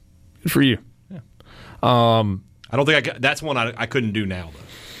 Good for you. Yeah. I don't think that's one I couldn't do now, though.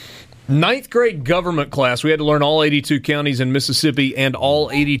 9th grade government class, we had to learn all 82 counties in Mississippi and all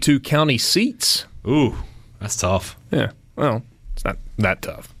 82 county seats. Ooh, that's tough. Yeah, well, it's not that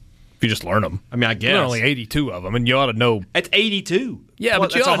tough. If you just learn them. I mean, I guess. There are only 82 of them, and you ought to know. It's 82. Yeah,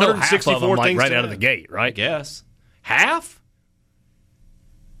 but you ought to know half of them like right out of the gate, right? I guess. Half?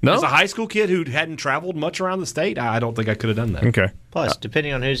 No? As a high school kid who hadn't traveled much around the state, I don't think I could have done that. Okay. Plus,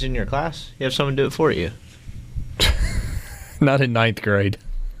 depending on who's in your class, you have someone do it for you. Not in 9th grade.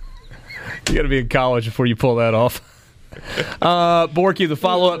 You got to be in college before you pull that off. Borky, the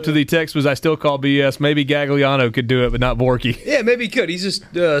follow-up to the text was, I still call BS. Maybe Gagliano could do it, but not Borky. Yeah, maybe he could. He's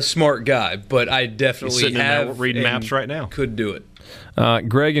just a smart guy, but I definitely have reading maps right now. Could do it.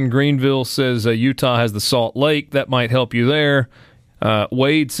 Greg in Greenville says Utah has the Salt Lake. That might help you there.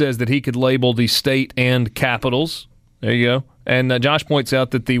 Wade says that he could label the state and capitals. There you go. And Josh points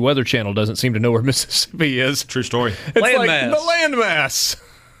out that the Weather Channel doesn't seem to know where Mississippi is. True story. It's landmass. Like the landmass.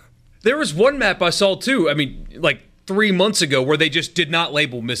 There was one map I saw, too, I mean, like 3 months ago, where they just did not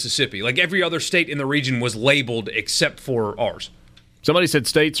label Mississippi. Like, every other state in the region was labeled except for ours. Somebody said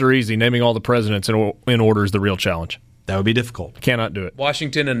states are easy. Naming all the presidents in order is the real challenge. That would be difficult. Cannot do it.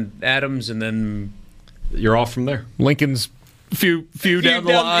 Washington and Adams, and then... You're off from there. Lincoln's few down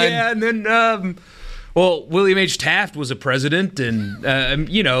the line. Yeah, and then... well, William H. Taft was a president, and,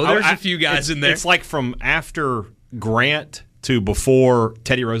 there's a few guys in there. It's like from after Grant to before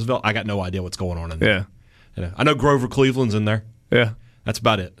Teddy Roosevelt, I got no idea what's going on in there. Yeah. I know Grover Cleveland's in there. Yeah. That's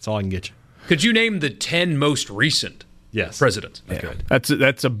about it. That's all I can get you. Could you name the 10 most recent presidents? Yeah.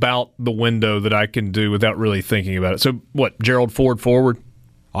 That's about the window that I can do without really thinking about it. So, what, Gerald Ford forward?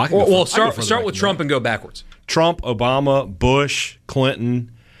 Start with Trump and go backwards. Trump, Obama, Bush,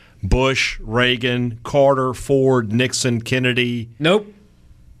 Clinton, Bush, Reagan, Carter, Ford, Nixon, Kennedy. Nope.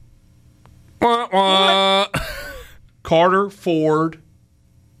 Carter, Ford,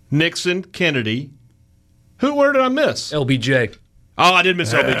 Nixon, Kennedy. Where did I miss? LBJ. Oh, I did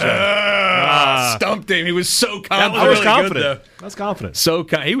miss LBJ. Stumped him. He was so confident. I was confident. I was confident. So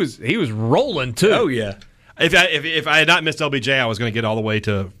he was rolling too. Oh yeah. If I had not missed LBJ, I was going to get all the way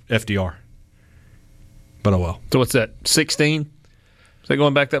to FDR. But oh well. So what's that? 16? Is that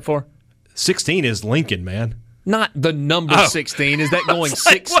going back that far? 16 is Lincoln, man. Not the number 16. Is that going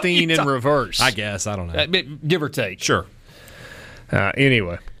 16 in reverse? I guess. I don't know. Give or take. Sure.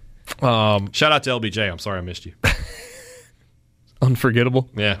 Anyway. Shout out to LBJ. I'm sorry I missed you. Unforgettable?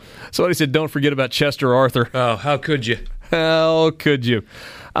 Yeah. Somebody said, don't forget about Chester Arthur. Oh, how could you? How could you?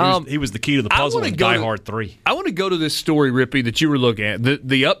 He was the key to the puzzle in Die Hard 3. I want to go to this story, Rippy, that you were looking at.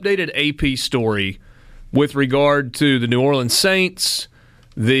 The updated AP story with regard to the New Orleans Saints,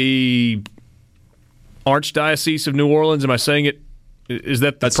 the Archdiocese of New Orleans. Am I saying it? Is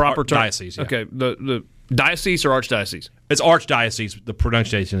that the proper term? Diocese, yeah. Okay. The diocese or archdiocese? It's archdiocese. The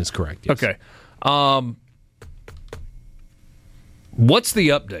pronunciation is correct. Yes. Okay. What's the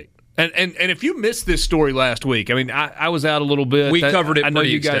update? And if you missed this story last week, I mean, I was out a little bit. We covered it. I know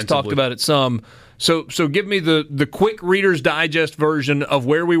you guys talked about it some. So give me the quick Reader's Digest version of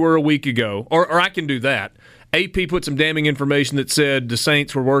where we were a week ago, or I can do that. AP put some damning information that said the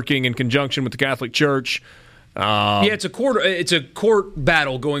Saints were working in conjunction with the Catholic Church. Yeah, it's a court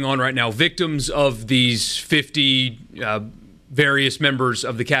battle going on right now. Victims of these 50 various members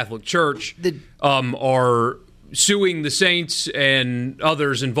of the Catholic Church are suing the Saints and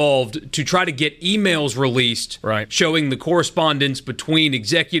others involved to try to get emails released showing the correspondence between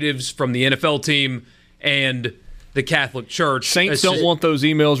executives from the NFL team and the Catholic Church. Saints don't want those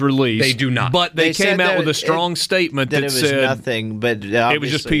emails released. They do not. But they came out with a strong statement that it was said nothing, but it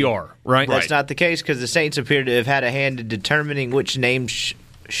was just PR, right? That's not the case because the Saints appear to have had a hand in determining which names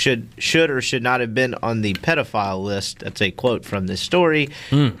should or should not have been on the pedophile list. That's a quote from this story.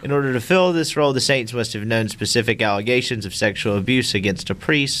 In order to fill this role, the Saints must have known specific allegations of sexual abuse against a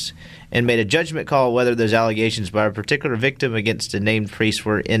priest and made a judgment call whether those allegations by a particular victim against a named priest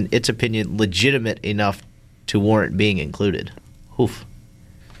were, in its opinion, legitimate enough to warrant being included. Oof.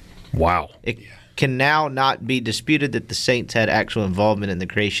 Wow. It can now not be disputed that the Saints had actual involvement in the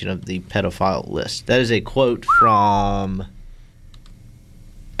creation of the pedophile list. That is a quote from...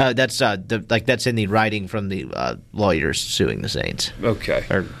 that's in the writing from the lawyers suing the Saints. Okay.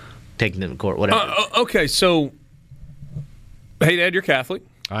 Or taking them to court, whatever. Okay, so, hey, Dad, you're Catholic.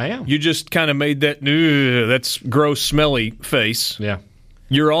 I am. You just kind of made that, that's gross, smelly face. Yeah.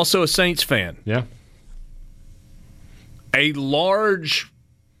 You're also a Saints fan. Yeah. A large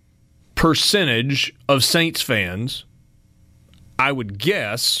percentage of Saints fans, I would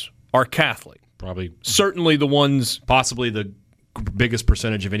guess, are Catholic. Probably. Certainly the ones... Possibly the biggest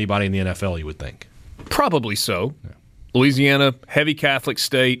percentage of anybody in the NFL, you would think. Probably so. Yeah. Louisiana, heavy Catholic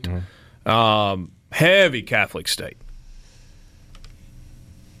state. Heavy Catholic state.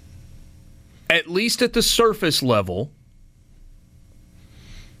 At least at the surface level,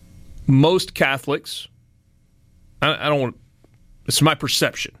 most Catholics... I don't want. It's my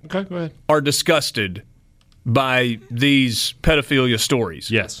perception. Okay, go ahead. Are disgusted by these pedophilia stories.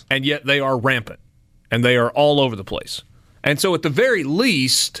 Yes, and yet they are rampant, and they are all over the place. And so, at the very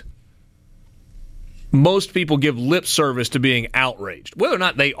least, most people give lip service to being outraged. Whether or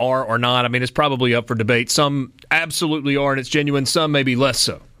not they are or not, I mean, it's probably up for debate. Some absolutely are, and it's genuine. Some maybe less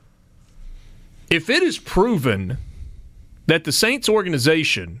so. If it is proven that the Saints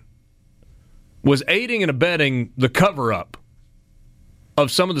organization was aiding and abetting the cover-up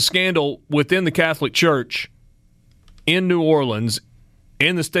of some of the scandal within the Catholic Church in New Orleans,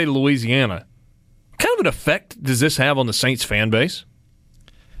 in the state of Louisiana, what kind of an effect does this have on the Saints fan base?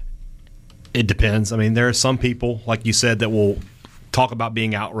 It depends. I mean, there are some people, like you said, that will talk about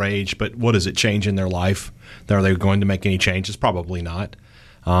being outraged, but what does it change in their life? Are they going to make any changes? Probably not.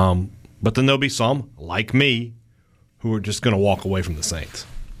 But then there'll be some, like me, who are just going to walk away from the Saints.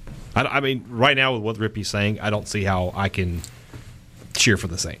 I mean, right now with what Rippy's saying, I don't see how I can cheer for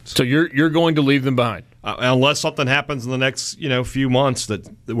the Saints. So you're going to leave them behind, unless something happens in the next few months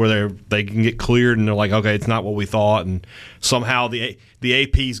where they can get cleared and they're like, okay, it's not what we thought, and somehow the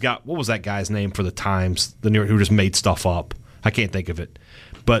AP's got, what was that guy's name for the Times, who just made stuff up? I can't think of it.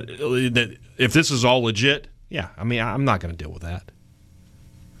 But if this is all legit, yeah, I mean, I'm not going to deal with that.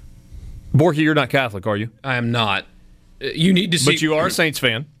 Borky, you're not Catholic, are you? I am not. You need to see, but you are a Saints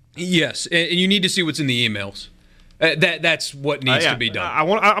fan. Yes, and you need to see what's in the emails. That's what needs to be done. I'm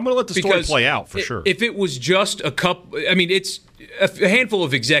going to let the story play out for sure. If it was just a couple, I mean, it's a handful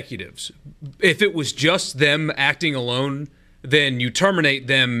of executives. If it was just them acting alone, then you terminate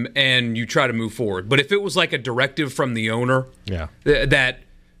them and you try to move forward. But if it was like a directive from the owner, that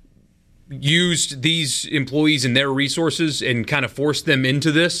used these employees and their resources and kind of forced them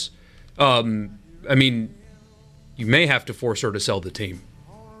into this, I mean, you may have to force her to sell the team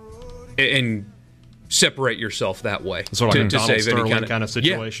and separate yourself that way to save any kind of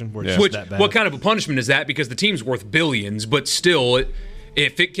situation. Yeah. Which, that bad. What kind of a punishment is that? Because the team's worth billions, but still,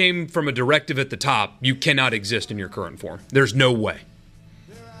 If it came from a directive at the top, you cannot exist in your current form. There's no way.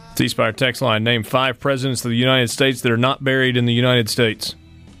 C-Spire text line, name 5 presidents of the United States that are not buried in the United States.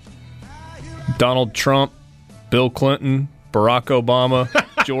 Donald Trump, Bill Clinton, Barack Obama,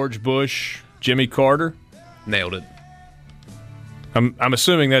 George Bush, Jimmy Carter. Nailed it. I'm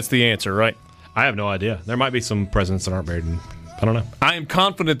assuming that's the answer, right? I have no idea. There might be some presidents that aren't buried in. I don't know. I am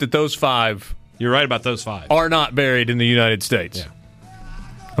confident that those 5 You're right about those 5. are not buried in the United States. Yeah.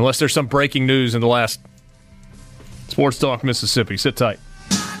 Unless there's some breaking news in the last Sports Talk Mississippi. Sit tight.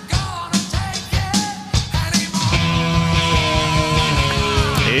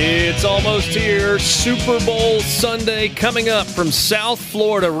 It's almost here. Super Bowl Sunday coming up from South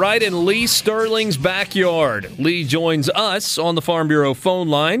Florida, right in Lee Sterling's backyard. Lee joins us on the Farm Bureau phone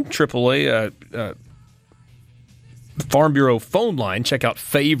line, AAA Farm Bureau phone line. Check out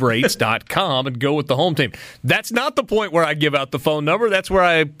favorites.com and go with the home team. That's not the point where I give out the phone number. That's where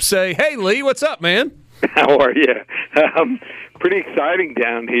I say, hey, Lee, what's up, man? How are you? Pretty exciting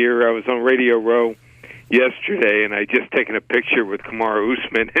down here. I was on Radio Row yesterday, and I just taken a picture with Kamaru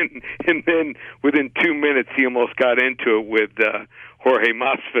Usman, and then within 2 minutes he almost got into it with Jorge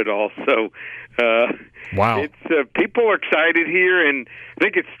Masvidal. So, wow, it's people are excited here, and I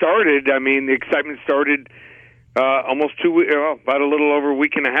think it started. I mean, the excitement started almost about a little over a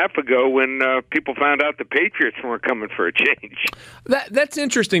week and a half ago when people found out the Patriots weren't coming for a change. That's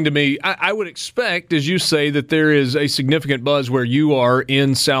interesting to me. I would expect, as you say, that there is a significant buzz where you are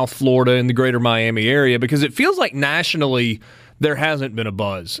in South Florida in the greater Miami area, because it feels like nationally there hasn't been a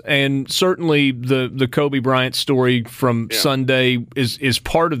buzz. And certainly the Kobe Bryant story from Sunday is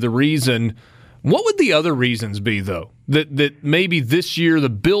part of the reason. What would the other reasons be, though, that maybe this year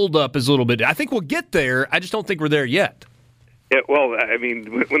the buildup is a little bit? I think we'll get there. I just don't think we're there yet. Yeah, well, I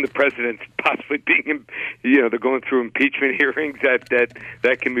mean, when the president's possibly being, they're going through impeachment hearings,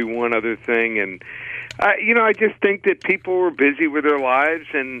 that can be one other thing. And, I just think that people were busy with their lives.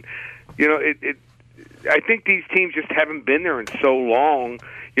 And, I think these teams just haven't been there in so long.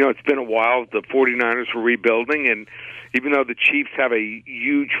 It's been a while. The 49ers were rebuilding, and even though the Chiefs have a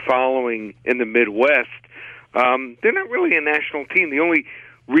huge following in the Midwest, they're not really a national team. The only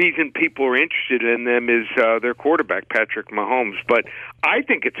reason people are interested in them is their quarterback, Patrick Mahomes. But I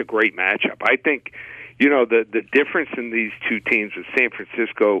think it's a great matchup. I think, the difference in these two teams with San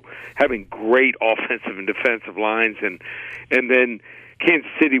Francisco having great offensive and defensive lines, and then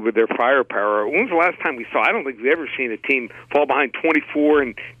Kansas City with their firepower. When was the last time we saw? I don't think we've ever seen a team fall behind 24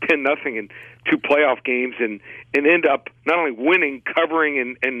 and 10-0 in 2 playoff games and end up not only winning,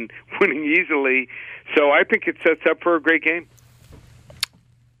 covering, and winning easily. So I think it sets up for a great game.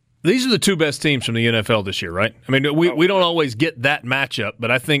 These are the 2 best teams from the NFL this year, right? I mean, we don't always get that matchup,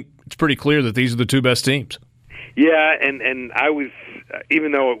 but I think it's pretty clear that these are the 2 best teams. Yeah, and I was,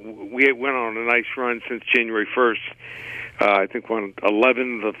 even though we went on a nice run since January 1st, I think won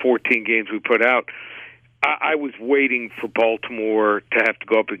 11 of the 14 games we put out, I was waiting for Baltimore to have to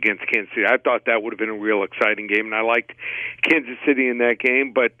go up against Kansas City. I thought that would have been a real exciting game, and I liked Kansas City in that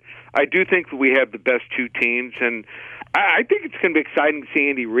game. But I do think that we have the best 2 teams, and I think it's going to be exciting to see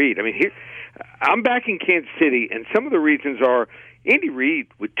Andy Reid. I mean, I'm backing Kansas City, and some of the reasons are Andy Reid,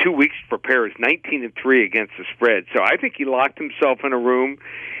 with 2 weeks to prepare, is 19-3 against the spread. So I think he locked himself in a room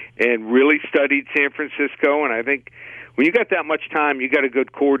and really studied San Francisco, and I think when you got that much time, you got a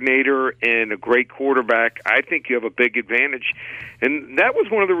good coordinator and a great quarterback, I think you have a big advantage. And that was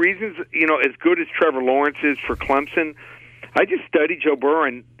one of the reasons, as good as Trevor Lawrence is for Clemson, I just studied Joe Burrow,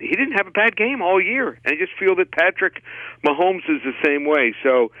 and he didn't have a bad game all year. And I just feel that Patrick Mahomes is the same way.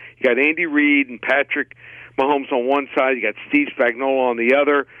 So you got Andy Reid and Patrick Mahomes on one side. You got Steve Spagnuolo on the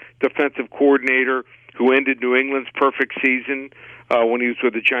other, defensive coordinator who ended New England's perfect season when he was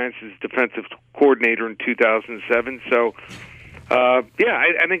with the Giants as defensive coordinator in 2007. So, I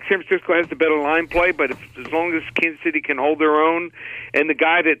think San Francisco has the better line play, but as long as Kansas City can hold their own, and the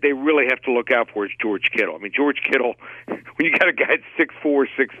guy that they really have to look out for is George Kittle. I mean, George Kittle, when you got a guy that's 6'4",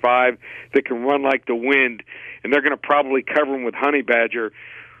 6'5", that can run like the wind, and they're going to probably cover him with Honey Badger,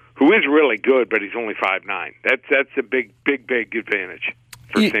 who is really good, but he's only 5'9". That's a big advantage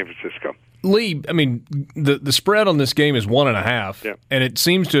for San Francisco. Lee, I mean, the spread on this game is 1.5, and it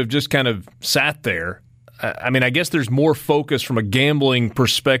seems to have just kind of sat there. I mean, I guess there's more focus from a gambling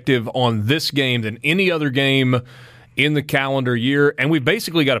perspective on this game than any other game in the calendar year, and we've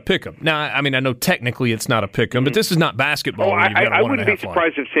basically got to pick them. Now, I mean, I know technically it's not a pick 'em, but this is not basketball. I wouldn't be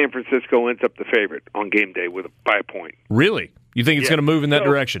surprised if San Francisco ends up the favorite on game day by a point. Really? You think it's going to move in that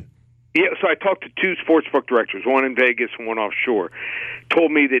direction? Yeah, so I talked to 2 sportsbook directors, one in Vegas and one offshore, told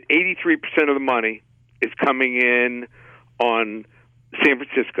me that 83% of the money is coming in on San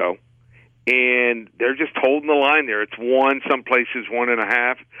Francisco, and they're just holding the line there. It's 1, some places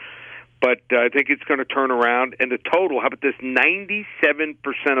 1.5. But I think it's going to turn around. And the total, how about this? 97%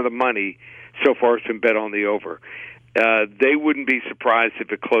 of the money so far has been bet on the over. They wouldn't be surprised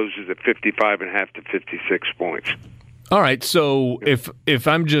if it closes at 55.5 to 56 points. All right, so if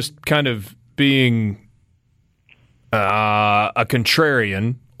I'm just kind of being a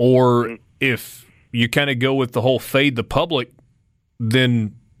contrarian, or if you kind of go with the whole fade the public,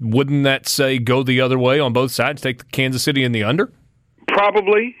 then wouldn't that say go the other way on both sides, take the Kansas City in the under?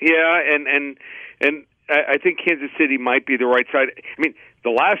 Probably, yeah, and I think Kansas City might be the right side. I mean,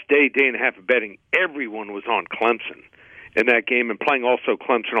 the last day and a half of betting, everyone was on Clemson in that game and playing also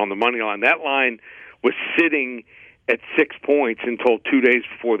Clemson on the money line. That line was sitting at 6 points until 2 days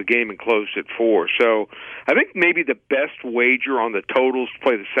before the game and closed at 4. So I think maybe the best wager on the totals to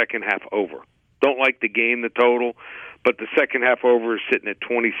play the second half over. Don't like the game, the total, but the second half over is sitting at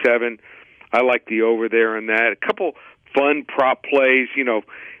 27. I like the over there in that. A couple fun prop plays.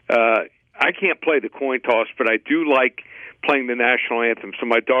 I can't play the coin toss, but I do like playing the national anthem. So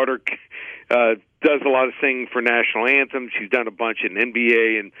my daughter does a lot of singing for national anthems. She's done a bunch in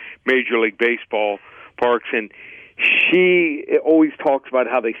NBA and Major League Baseball parks, and she always talks about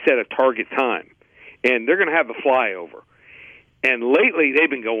how they set a target time, and they're going to have the flyover. And lately, they've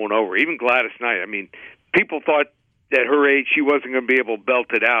been going over. Even Gladys Knight. I mean, people thought at her age she wasn't going to be able to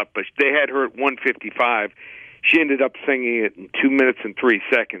belt it out, but they had her at 155. She ended up singing it in 2 minutes and 3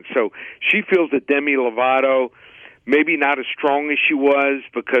 seconds. So she feels that Demi Lovato, maybe not as strong as she was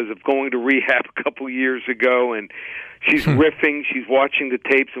because of going to rehab a couple years ago, and she's riffing. She's watching the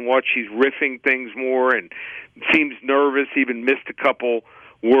tapes and she's riffing things more and seems nervous, even missed a couple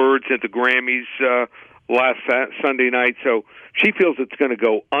words at the Grammys last Sunday night. So she feels it's going to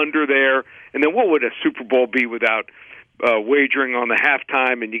go under there. And then what would a Super Bowl be without wagering on the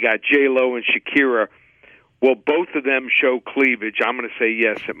halftime? And you got J-Lo and Shakira. Well, both of them show cleavage. I'm going to say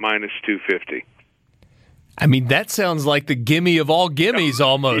yes at minus 250. I mean, that sounds like the gimme of all gimmies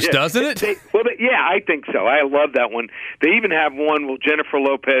almost, yeah. Doesn't it? Yeah, I think so. I love that one. They even have one, will Jennifer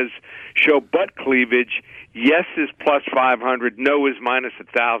Lopez show butt cleavage? Yes is plus 500. No is minus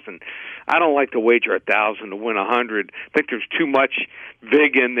 1,000. I don't like to wager 1,000 to win 100. I think there's too much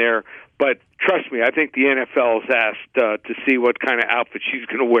vig in there. But trust me, I think the NFL has asked to see what kind of outfit she's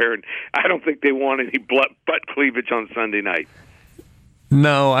going to wear, and I don't think they want any butt cleavage on Sunday night.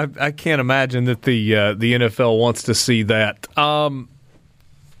 No, I can't imagine that the NFL wants to see that.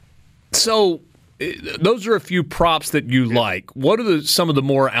 So those are a few props that you like. What are some of the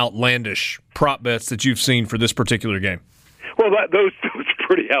more outlandish prop bets that you've seen for this particular game? Well, those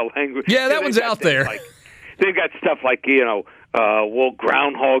pretty outlandish. Yeah, that one's out there. They've got stuff like, will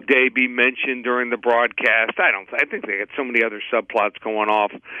Groundhog Day be mentioned during the broadcast? I think they got so many other subplots going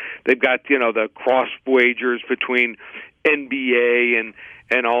off. They've got, the cross wagers between NBA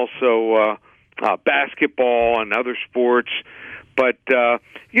and also basketball and other sports. But those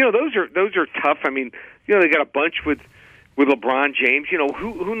are tough. I mean, they got a bunch with LeBron James.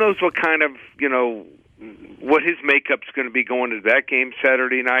 Who knows what kind of what his makeup's going to be going into that game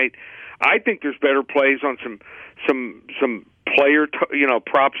Saturday night. I think there's better plays on some player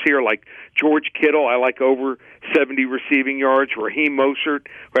props here, like George Kittle. I like over 70 receiving yards. Raheem Mostert,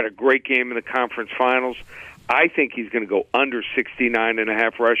 who had a great game in the conference finals. I think he's going to go under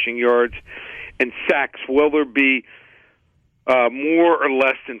 69.5 rushing yards. And sacks, will there be more or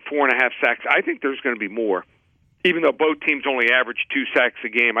less than 4.5 sacks? I think there's going to be more. Even though both teams only average 2 sacks a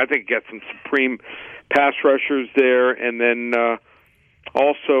game, I think get some supreme pass rushers there. And then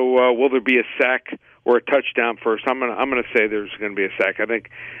also, will there be a sack or a touchdown first? I'm going to say there's going to be a sack. I think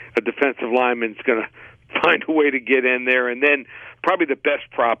a defensive lineman's going to find a way to get in there. And then probably the best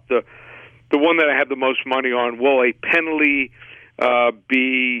prop, the one that I have the most money on, will a penalty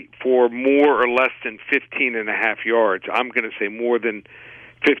be for more or less than 15.5 yards? I'm going to say more than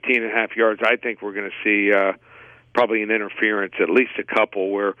 15.5 yards. I think we're going to see probably an interference, at least a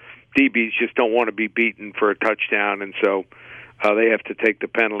couple, where DBs just don't want to be beaten for a touchdown, and so they have to take the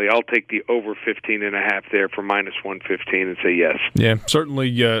penalty. I'll take the over 15.5 there for minus 115 and say yes. Yeah,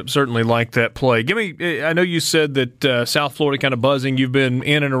 certainly like that play. Give me. I know you said that South Florida kind of buzzing. You've been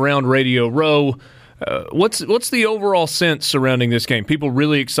in and around Radio Row. What's the overall sense surrounding this game? People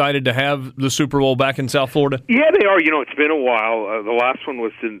really excited to have the Super Bowl back in South Florida? Yeah, they are. It's been a while. The last one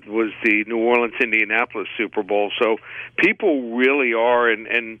was the New Orleans-Indianapolis Super Bowl. So people really are,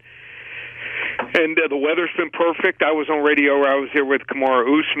 and the weather's been perfect. I was on radio. I was here with Kamara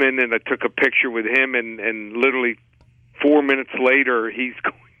Usman, and I took a picture with him, and literally 4 minutes later, he's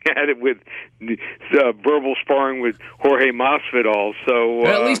at it with verbal sparring with Jorge Masvidal. So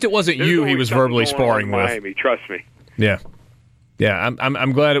at least it wasn't you he was verbally sparring with. Miami, trust me. Yeah. Yeah,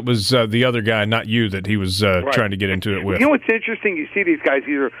 I'm glad it was the other guy, not you, that he was trying to get into it with. You know what's interesting? You see these guys,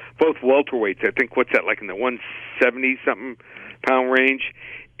 these are both welterweights. I think, what's that, like in the 170-something pound range?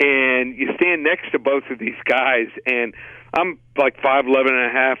 And you stand next to both of these guys, and I'm like 5'11 and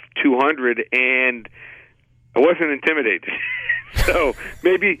a half, 200, and I wasn't intimidated. So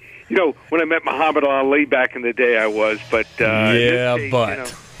maybe, when I met Muhammad Ali back in the day, I was. But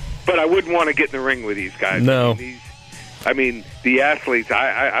but I wouldn't want to get in the ring with these guys. No. I mean, the athletes,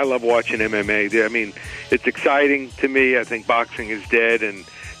 I love watching MMA. I mean, it's exciting to me. I think boxing is dead, and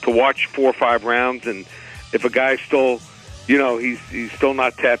to watch 4 or 5 rounds, and if a guy's still, he's still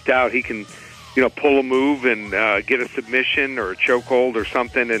not tapped out, he can, pull a move and get a submission or a chokehold or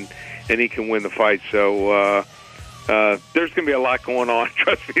something, and he can win the fight. So there's going to be a lot going on.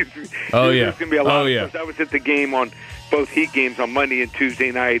 Trust me. Oh, yeah. There's going to be a lot. Yeah. I was at the game on both Heat games on Monday and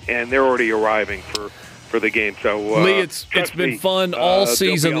Tuesday night, and they're already arriving for the game. So Lee, it's been fun all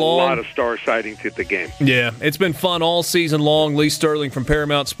season long. A lot of star sightings at the game. Yeah, it's been fun all season long. Lee Sterling from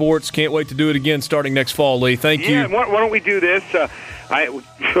Paramount Sports. Can't wait to do it again starting next fall, Lee. Thank you. Yeah, why don't we do this?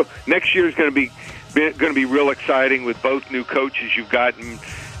 Next year is going to be real exciting with both new coaches you've gotten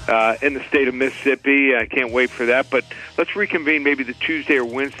in the state of Mississippi. I can't wait for that. But let's reconvene maybe the Tuesday or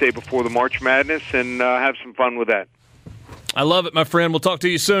Wednesday before the March Madness and have some fun with that. I love it, my friend. We'll talk to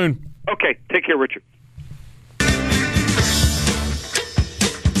you soon. Okay, take care, Richard.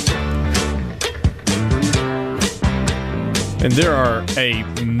 And there are a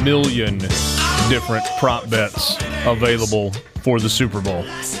million different prop bets available for the Super Bowl.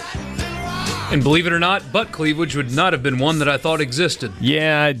 And believe it or not, Butt Cleavage would not have been one that I thought existed.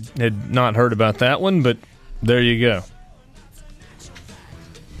 Yeah, I had not heard about that one, but there you go.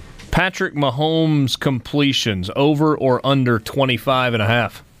 Patrick Mahomes completions, over or under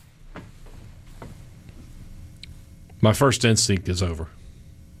 25.5? My first instinct is over.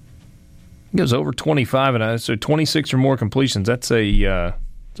 He goes over 25, and so 26 or more completions. That's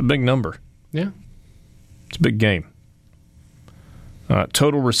it's a big number. Yeah, it's a big game.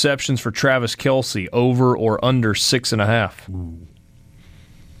 Total receptions for Travis Kelce, over or under 6.5.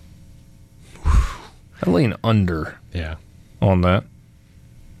 I lean under. Yeah, on that.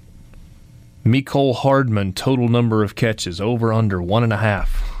 Mecole Hardman, total number of catches, over under 1.5.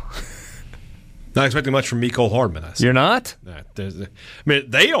 Not expecting much from Mecole Hardman. You're not?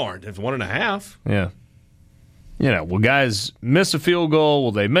 They aren't. It's 1.5. Yeah. Will guys miss a field goal?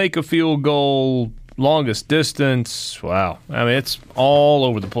 Will they make a field goal? Longest distance? Wow. I mean, it's all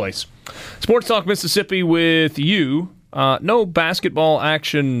over the place. Sports Talk Mississippi with you. No basketball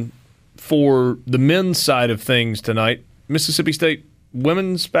action for the men's side of things tonight. Mississippi State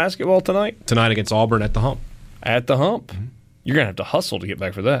women's basketball tonight? Tonight against Auburn at the Hump. At the Hump? Mm-hmm. You're going to have to hustle to get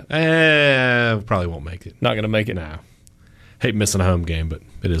back for that. Probably won't make it. Not going to make it? No. Hate missing a home game, but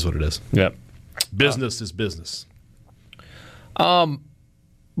it is what it is. Yep. Business is business. Borky,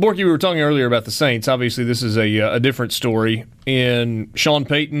 we were talking earlier about the Saints. Obviously, this is a different story. And Sean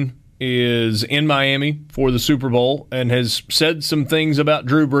Payton is in Miami for the Super Bowl and has said some things about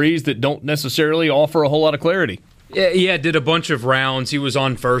Drew Brees that don't necessarily offer a whole lot of clarity. Yeah, did a bunch of rounds. He was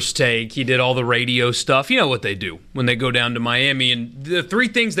on First Take. He did all the radio stuff. You know what they do when they go down to Miami. And the 3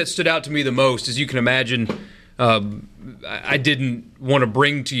 things that stood out to me the most, as you can imagine, I didn't want to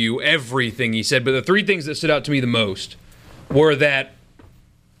bring to you everything he said, but the 3 things that stood out to me the most were that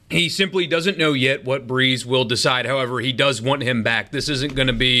he simply doesn't know yet what Brees will decide. However, he does want him back. This isn't going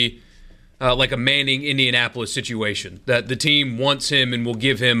to be like a Manning, Indianapolis situation, that the team wants him and will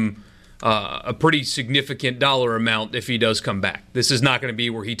give him a pretty significant dollar amount if he does come back. This is not going to be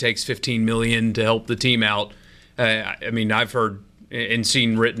where he takes $15 million to help the team out. I mean, I've heard and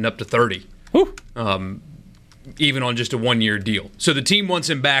seen written up to 30, even on just a 1-year deal. So the team wants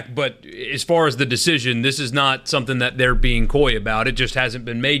him back, but as far as the decision, this is not something that they're being coy about. It just hasn't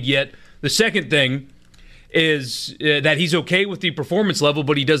been made yet. The second thing is that he's okay with the performance level,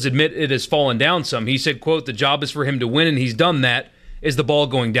 but he does admit it has fallen down some. He said, quote, "The job is for him to win, and he's done that. Is the ball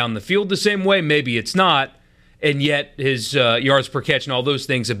going down the field the same way? Maybe it's not." And yet his yards per catch and all those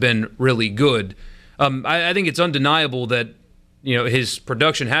things have been really good. I think it's undeniable that his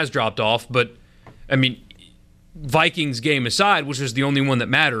production has dropped off. But, I mean, Vikings game aside, which is the only one that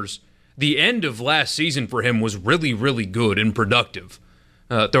matters, the end of last season for him was really, really good and productive,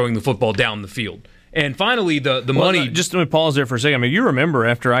 throwing the football down the field. And finally, the money... Just let me pause there for a second. I mean, you remember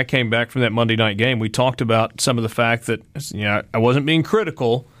after I came back from that Monday night game, we talked about some of the fact that I wasn't being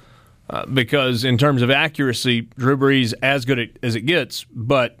critical because in terms of accuracy, Drew Brees as good as it gets,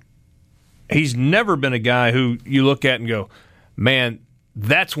 but he's never been a guy who you look at and go, man,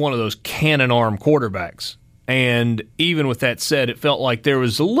 that's one of those cannon arm quarterbacks. And even with that said, it felt like there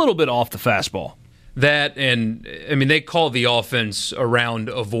was a little bit off the fastball. That, and I mean, they call the offense around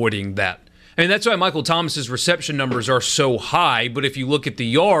avoiding that. I mean, that's why Michael Thomas's reception numbers are so high. But if you look at the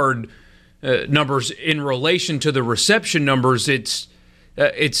yard numbers in relation to the reception numbers, it's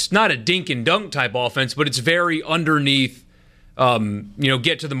not a dink and dunk type offense, but it's very underneath.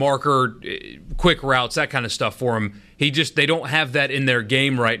 Get to the marker, quick routes, that kind of stuff for him. They don't have that in their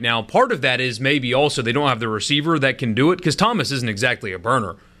game right now. Part of that is maybe also they don't have the receiver that can do it, because Thomas isn't exactly a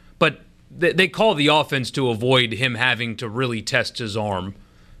burner. But they call the offense to avoid him having to really test his arm,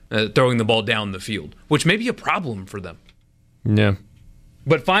 throwing the ball down the field, which may be a problem for them. Yeah.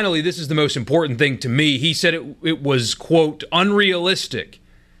 But finally, this is the most important thing to me. He said it was, quote, unrealistic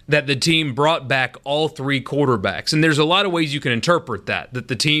that the team brought back all three quarterbacks. And there's a lot of ways you can interpret that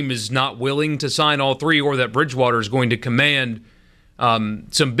the team is not willing to sign all three, or that Bridgewater is going to command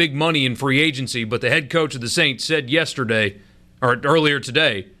some big money in free agency. But the head coach of the Saints said earlier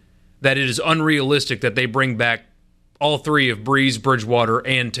today, that it is unrealistic that they bring back all three of Brees, Bridgewater,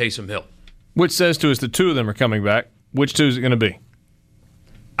 and Taysom Hill. Which says to us the two of them are coming back. Which two is it going to be?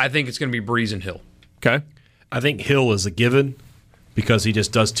 I think it's going to be Brees and Hill. Okay. I think Hill is a given, because he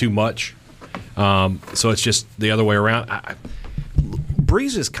just does too much. So it's just the other way around.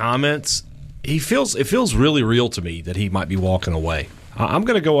 Breeze's comments, it feels really real to me that he might be walking away. I'm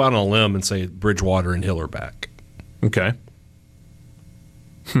going to go out on a limb and say Bridgewater and Hill are back. Okay.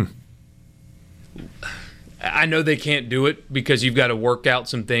 I know they can't do it because you've got to work out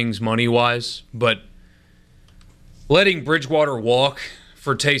some things money-wise, but letting Bridgewater walk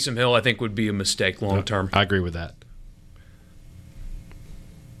for Taysom Hill, I think, would be a mistake long-term. I agree with that.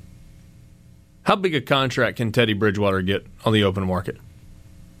 How big a contract can Teddy Bridgewater get on the open market?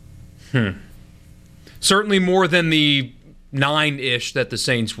 Certainly more than the 9-ish that the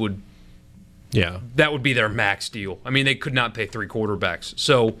Saints would. Yeah. That would be their max deal. I mean, they could not pay three quarterbacks.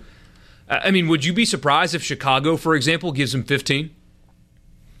 So, I mean, would you be surprised if Chicago, for example, gives him 15?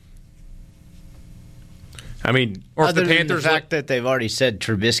 I mean, or if the Panthers, the fact that they've already said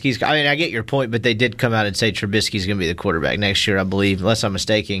Trubisky's. I mean, I get your point, but they did come out and say Trubisky's going to be the quarterback next year, I believe, unless I'm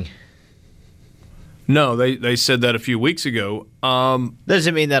mistaken. No, they said that a few weeks ago.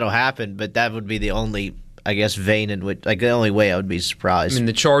 Doesn't mean that'll happen, but that would be the only, I guess, vein in which, like, the only way I would be surprised. I mean,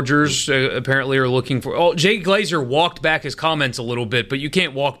 the Chargers apparently are looking for. Oh, Jay Glazer walked back his comments a little bit, but you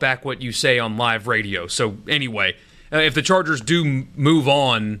can't walk back what you say on live radio. So anyway, if the Chargers do move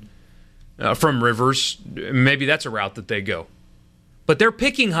on from Rivers, maybe that's a route that they go. But they're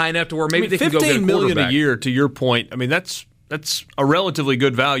picking high enough to where maybe they can go get a quarterback. $15 million a year, to your point. I mean, that's a relatively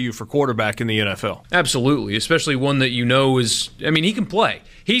good value for quarterback in the NFL. Absolutely, especially one that you know is. I mean, he can play.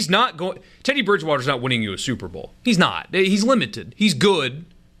 He's not going. Teddy Bridgewater's not winning you a Super Bowl. He's not. He's limited. He's good.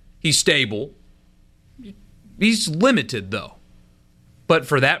 He's stable. He's limited though. But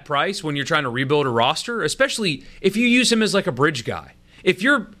for that price, when you're trying to rebuild a roster, especially if you use him as like a bridge guy, if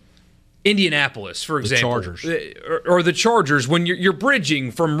you're Indianapolis, for example, Chargers. Or the Chargers, when you're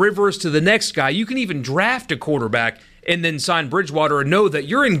bridging from Rivers to the next guy, you can even draft a quarterback and then sign Bridgewater and know that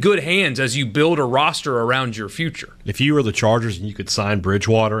you're in good hands as you build a roster around your future. If you were the Chargers and you could sign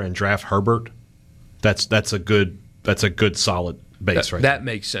Bridgewater and draft Herbert, that's a good solid base right there. That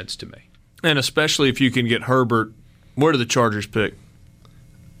makes sense to me. And especially if you can get Herbert, where do the Chargers pick?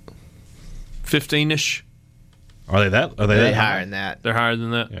 15-ish? Are they that? Are they higher than that? They're higher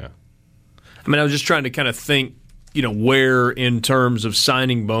than that? Yeah. I mean, I was just trying to kind of think, where in terms of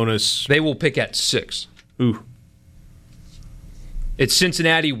signing bonus. They will pick at 6. Ooh. It's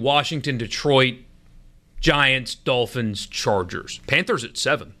Cincinnati, Washington, Detroit, Giants, Dolphins, Chargers. Panthers at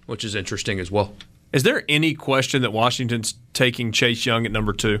 7, which is interesting as well. Is there any question that Washington's taking Chase Young at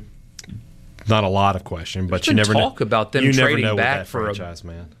number 2? Not a lot of question, but you never talk about them trading back for a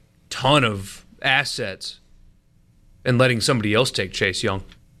ton of assets and letting somebody else take Chase Young.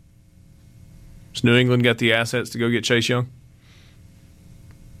 Has New England got the assets to go get Chase Young?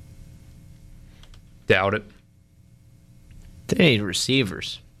 Doubt it. They need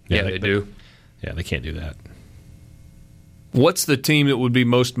receivers. Yeah, they do. Yeah, they can't do that. What's the team that would be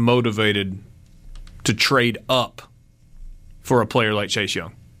most motivated to trade up for a player like Chase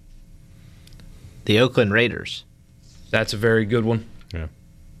Young? The Oakland Raiders. That's a very good one. Yeah.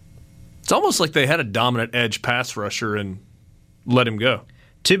 It's almost like they had a dominant edge pass rusher and let him go.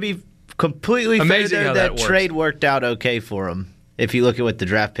 To be completely amazing fair, how that works. trade worked out okay for him, if you look at what the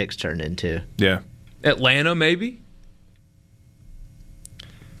draft picks turned into. Yeah. Atlanta, maybe?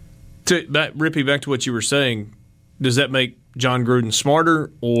 Rippy, back to what you were saying, does that make John Gruden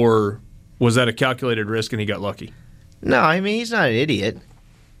smarter, or was that a calculated risk and he got lucky? No, I mean, he's not an idiot.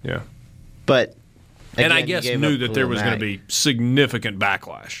 Yeah. But, again, and I guess knew that there was going to be significant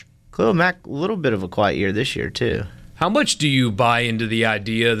backlash. Khalil Mack, a little bit of a quiet year this year, too. How much do you buy into the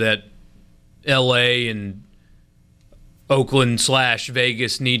idea that L.A. and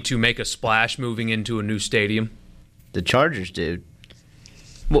Oakland/Vegas need to make a splash moving into a new stadium? The Chargers do.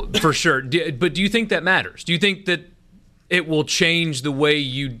 Well, for sure. But do you think that matters? Do you think that it will change the way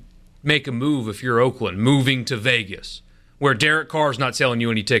you make a move if you're Oakland, moving to Vegas, where Derek Carr's not selling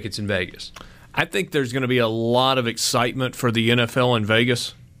you any tickets in Vegas? I think there's going to be a lot of excitement for the NFL in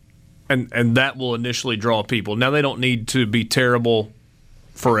Vegas, and that will initially draw people. Now, they don't need to be terrible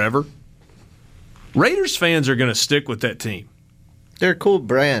forever. Raiders fans are going to stick with that team. They're a cool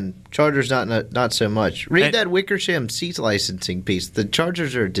brand. Chargers not so much. Read that Wickersham seat licensing piece. The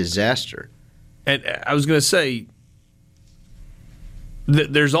Chargers are a disaster. And I was going to say,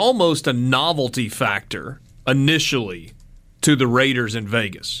 there's almost a novelty factor initially to the Raiders in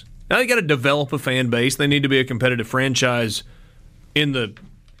Vegas. Now they got to develop a fan base. They need to be a competitive franchise in the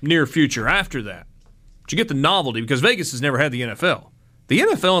near future after that. But you get the novelty because Vegas has never had the NFL. The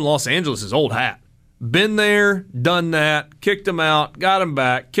NFL in Los Angeles is old hat. Been there, done that, kicked them out, got them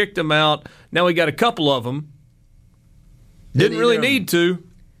back, kicked them out. Now we got a couple of them. Didn't really need to.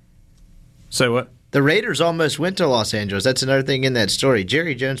 Say what? The Raiders almost went to Los Angeles. That's another thing in that story.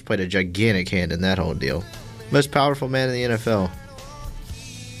 Jerry Jones played a gigantic hand in that whole deal. Most powerful man in the NFL.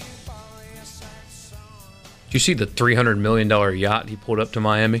 Did you see the $300 million yacht he pulled up to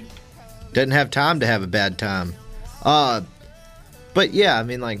Miami? Doesn't have time to have a bad time. But yeah, I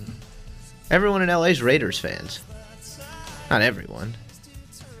mean, like, everyone in LA is Raiders fans. Not everyone.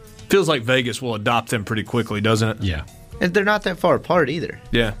 Feels like Vegas will adopt them pretty quickly, doesn't it? Yeah. And they're not that far apart either.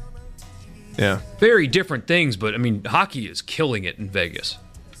 Yeah. Yeah. Very different things, but, I mean, hockey is killing it in Vegas.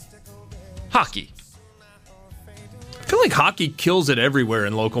 Hockey. I feel like hockey kills it everywhere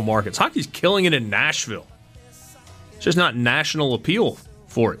in local markets. Hockey's killing it in Nashville. It's just not national appeal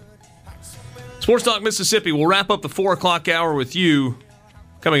for it. Sports Talk Mississippi. We'll wrap up the 4 o'clock hour with you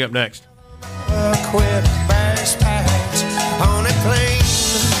coming up next.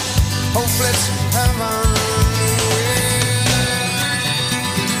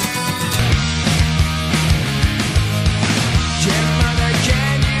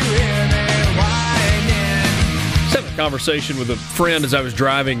 Conversation with a friend as I was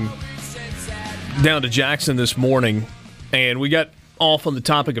driving down to Jackson this morning, and we got off on the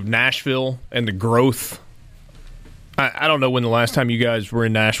topic of Nashville and the growth. I don't know when the last time you guys were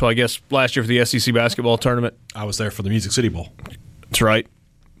in Nashville. I guess last year for the SEC basketball tournament. I was there for the Music City Bowl. That's right.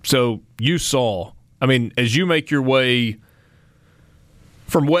 So you saw, I mean, as you make your way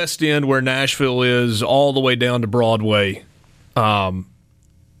from West End, where Nashville is, all the way down to Broadway,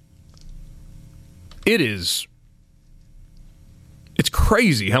 it's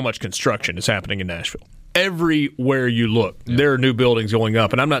crazy how much construction is happening in Nashville. Everywhere you look, there are new buildings going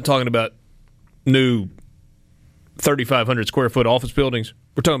up. And I'm not talking about new 3,500 square foot office buildings.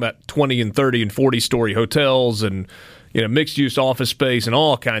 We're talking about 20 and 30 and 40-story hotels and mixed-use office space and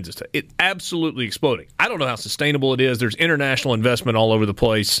all kinds of stuff. It's absolutely exploding. I don't know how sustainable it is. There's international investment all over the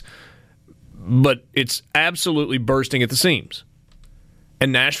place. But it's absolutely bursting at the seams.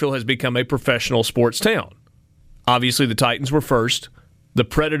 And Nashville has become a professional sports town. Obviously, the Titans were first. The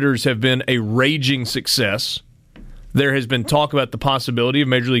Predators have been a raging success. There has been talk about the possibility of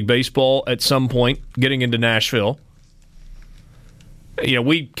Major League Baseball at some point getting into Nashville.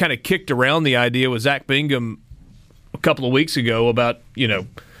 We kind of kicked around the idea with Zach Bingham a couple of weeks ago about,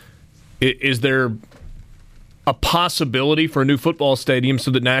 is there a possibility for a new football stadium so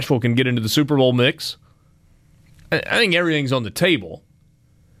that Nashville can get into the Super Bowl mix? I think everything's on the table.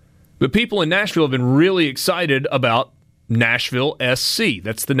 But people in Nashville have been really excited about Nashville SC.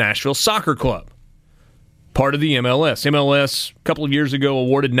 That's the Nashville Soccer Club, part of the MLS. MLS, a couple of years ago,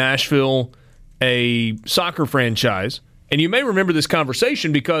 awarded Nashville a soccer franchise. And you may remember this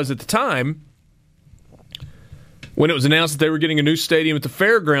conversation because at the time, when it was announced that they were getting a new stadium at the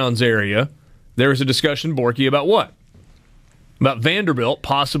Fairgrounds area, there was a discussion, Borky, about what? About Vanderbilt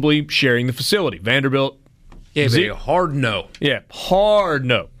possibly sharing the facility. Vanderbilt gave a hard no. Yeah, hard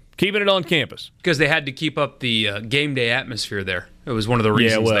no. Keeping it on campus. Because they had to keep up the game day atmosphere there. It was one of the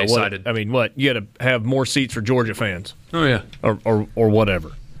reasons they cited. I mean, what? You got to have more seats for Georgia fans. Oh, yeah. Or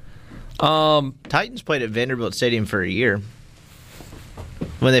whatever. Titans played at Vanderbilt Stadium for a year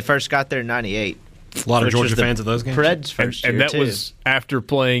when they first got there in 98. A lot of Georgia fans at those games. Fred's first year, and that was after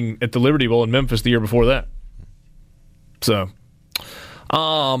playing at the Liberty Bowl in Memphis the year before that. So,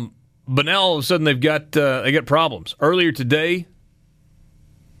 But now all of a sudden they got problems. Earlier today,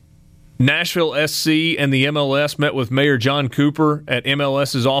 Nashville SC and the MLS met with Mayor John Cooper at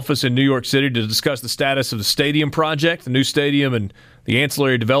MLS's office in New York City to discuss the status of the stadium project. The new stadium and the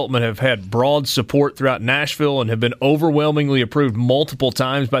ancillary development have had broad support throughout Nashville and have been overwhelmingly approved multiple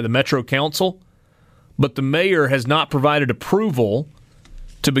times by the Metro Council. But the mayor has not provided approval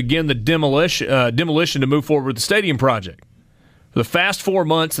to begin the demolition to move forward with the stadium project. For the past 4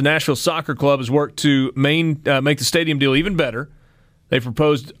 months, the Nashville Soccer Club has worked to make the stadium deal even better. They've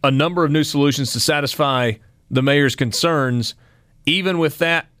proposed a number of new solutions to satisfy the mayor's concerns. Even with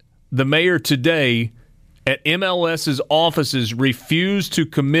that, the mayor today at MLS's offices refused to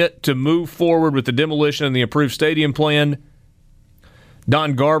commit to move forward with the demolition and the approved stadium plan.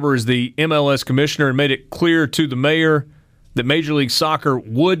 Don Garber is the MLS commissioner and made it clear to the mayor that Major League Soccer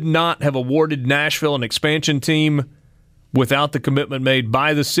would not have awarded Nashville an expansion team without the commitment made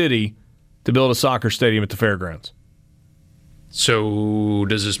by the city to build a soccer stadium at the fairgrounds. So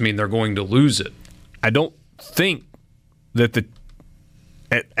does this mean they're going to lose it? I don't think that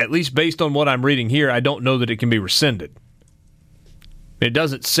at least based on what I'm reading here, I don't know that it can be rescinded. It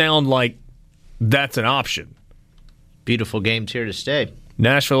doesn't sound like that's an option. Beautiful games here to stay.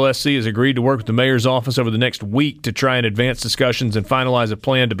 Nashville SC has agreed to work with the mayor's office over the next week to try and advance discussions and finalize a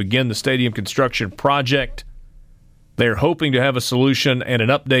plan to begin the stadium construction project. They're hoping to have a solution and an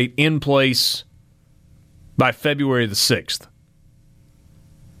update in place by February the 6th.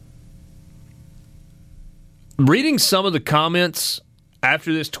 Reading some of the comments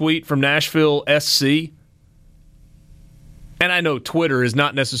after this tweet from Nashville SC, and I know Twitter is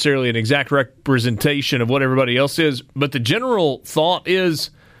not necessarily an exact representation of what everybody else is, but the general thought is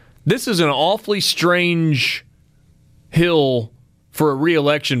this is an awfully strange hill for a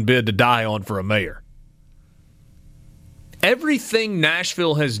re-election bid to die on for a mayor. Everything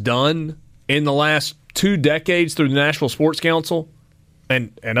Nashville has done in the last 2 decades through the Nashville Sports Council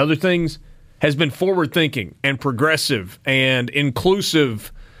and other things has been forward-thinking and progressive and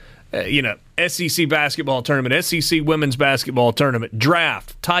inclusive. SEC basketball tournament, SEC women's basketball tournament,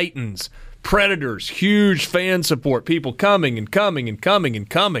 draft, Titans, Predators, huge fan support, people coming and coming and coming and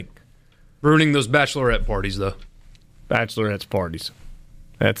coming. Ruining those bachelorette parties, though. Bachelorette's parties.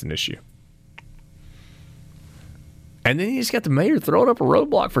 That's an issue. And then you just got the mayor throwing up a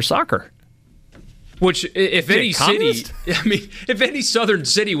roadblock for soccer. Which, if any southern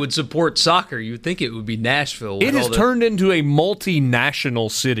city would support soccer, you would think it would be Nashville. It has turned into a multinational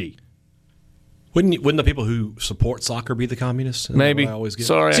city. Wouldn't the people who support soccer be the communists? Maybe.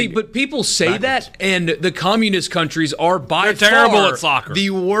 Sorry. See, but people say that, and the communist countries are by They're terrible far at soccer. The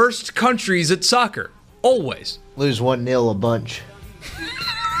worst countries at soccer. Always. Lose 1-0 a bunch.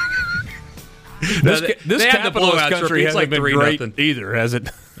 This capitalist country hasn't been great either, has it?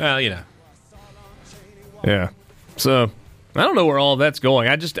 Well, Yeah. So, I don't know where all that's going.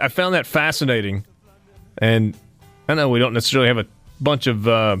 I found that fascinating. And I know we don't necessarily have a bunch of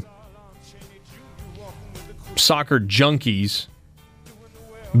soccer junkies,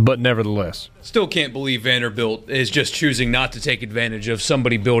 but nevertheless. Still can't believe Vanderbilt is just choosing not to take advantage of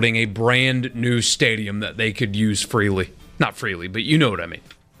somebody building a brand new stadium that they could use freely. Not freely, but you know what I mean.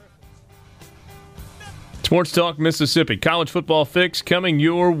 Sports Talk Mississippi. College football fix coming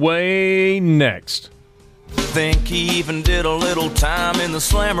your way next. Think he even did a little time in the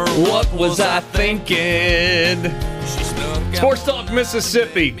slammer. What was I thinking? Sports Talk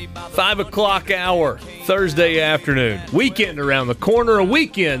Mississippi, 5 o'clock hour, Thursday afternoon. Weekend around the corner, a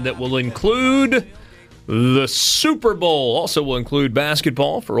weekend that will include the Super Bowl. Also will include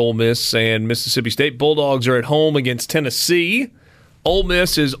basketball for Ole Miss and Mississippi State. Bulldogs are at home against Tennessee. Ole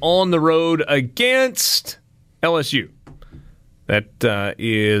Miss is on the road against LSU. That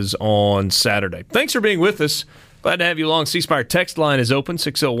is on Saturday. Thanks for being with us. Glad to have you along. C Spire text line is open,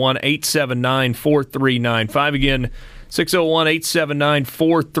 601-879-4395. Again,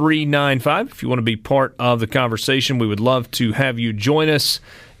 601-879-4395. If you want to be part of the conversation, we would love to have you join us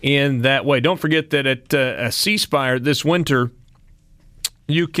in that way. Don't forget that at C Spire this winter,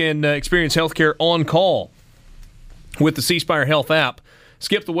 you can experience healthcare on call with the C Spire Health app.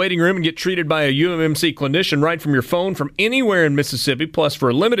 Skip the waiting room and get treated by a UMMC clinician right from your phone from anywhere in Mississippi. Plus, for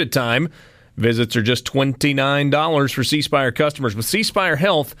a limited time, visits are just $29 for C Spire customers. With C Spire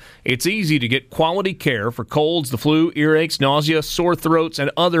Health, it's easy to get quality care for colds, the flu, earaches, nausea, sore throats,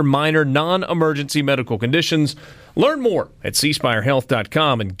 and other minor non-emergency medical conditions. Learn more at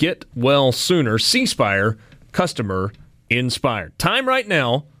cspirehealth.com and get well sooner. C Spire, customer inspired. Time right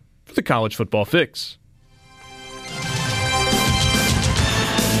now for the College Football Fix.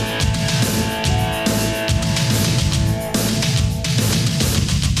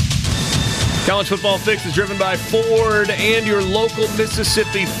 College Football Fix is driven by Ford and your local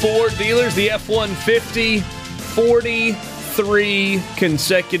Mississippi Ford dealers. The F-150, 43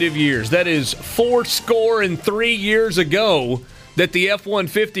 consecutive years. That is 43 years ago that the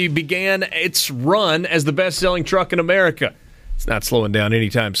F-150 began its run as the best-selling truck in America. It's not slowing down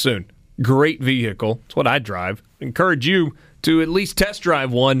anytime soon. Great vehicle. It's what I drive. Encourage you to at least test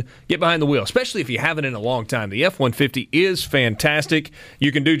drive one, get behind the wheel, especially if you haven't in a long time. The F-150 is fantastic.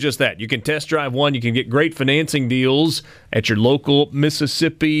 You can do just that. You can test drive one. You can get great financing deals at your local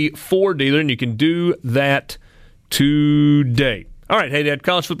Mississippi Ford dealer, and you can do that today. All right, hey, Dad,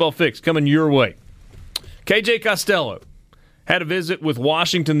 College Football Fix coming your way. KJ Costello had a visit with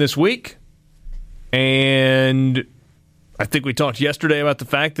Washington this week, and I think we talked yesterday about the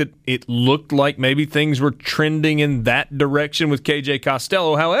fact that it looked like maybe things were trending in that direction with KJ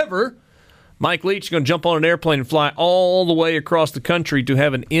Costello. However, Mike Leach is going to jump on an airplane and fly all the way across the country to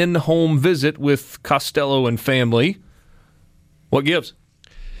have an in-home visit with Costello and family. What gives?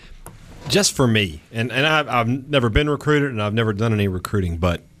 Just for me, and I've never been recruited and I've never done any recruiting,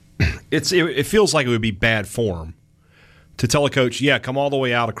 but it feels like it would be bad form to tell a coach, yeah, come all the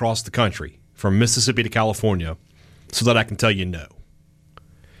way out across the country from Mississippi to California so that I can tell you no.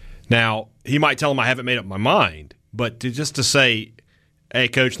 Now, he might tell him I haven't made up my mind, but just to say, hey,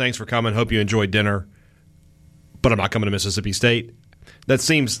 Coach, thanks for coming. Hope you enjoyed dinner, but I'm not coming to Mississippi State.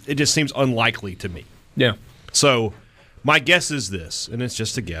 It just seems unlikely to me. Yeah. So my guess is this, and it's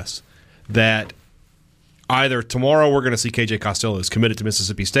just a guess, that either tomorrow we're going to see KJ Costello is committed to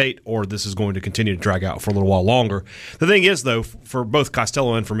Mississippi State, or this is going to continue to drag out for a little while longer. The thing is, though, for both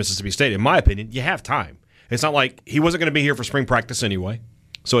Costello and for Mississippi State, in my opinion, you have time. It's not like he wasn't going to be here for spring practice anyway,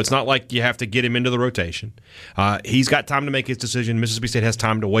 so it's not like you have to get him into the rotation. He's got time to make his decision. Mississippi State has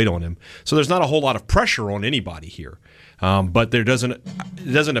time to wait on him. So there's not a whole lot of pressure on anybody here. But it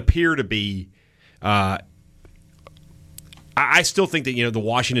doesn't appear to be I still think that, the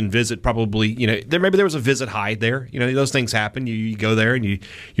Washington visit probably, maybe there was a visit hide there. Those things happen. You go there and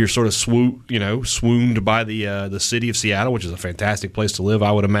you're sort of swooned by the city of Seattle, which is a fantastic place to live,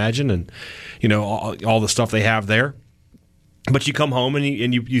 I would imagine, and all the stuff they have there. But you come home and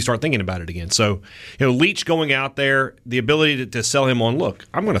you start thinking about it again. So, Leach going out there, the ability to sell him on, look,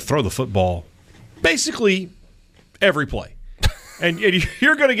 I'm going to throw the football basically every play, and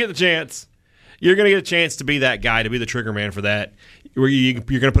you're going to get the chance. You're going to get a chance to be that guy, to be the trigger man for that, where you're going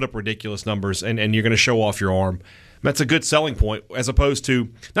to put up ridiculous numbers and you're going to show off your arm. That's a good selling point, as opposed to,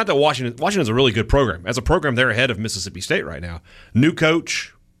 not that Washington's a really good program. As a program, they're ahead of Mississippi State right now. New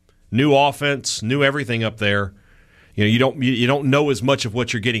coach, new offense, new everything up there. You don't know as much of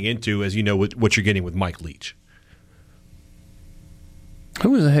what you're getting into as you know what you're getting with Mike Leach.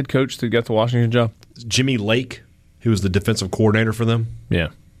 Who was the head coach that got the Washington job? Jimmy Lake, who was the defensive coordinator for them. Yeah.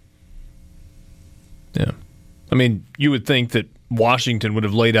 Yeah. I mean, you would think that Washington would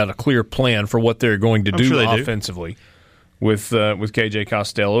have laid out a clear plan for what they're going to do offensively with KJ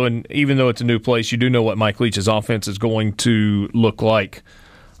Costello. And even though it's a new place, you do know what Mike Leach's offense is going to look like.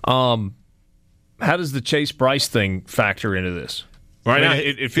 How does the Chase Bryce thing factor into this? Right now,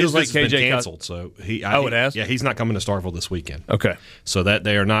 it feels like KJ been canceled. So it has? Yeah, he's not coming to Starkville this weekend. Okay. So that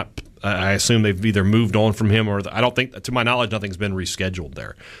they are not. I assume they've either moved on from him, or I don't think, to my knowledge, nothing's been rescheduled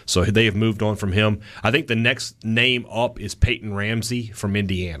there. So they have moved on from him. I think the next name up is Peyton Ramsey from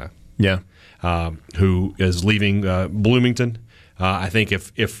Indiana. Yeah. Who is leaving Bloomington. I think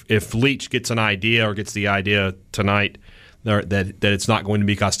if Leach gets an idea or gets the idea tonight that it's not going to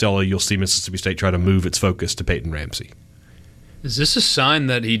be Costello, you'll see Mississippi State try to move its focus to Peyton Ramsey. Is this a sign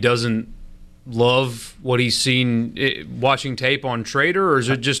that he doesn't love what he's seen watching tape on Trader, or is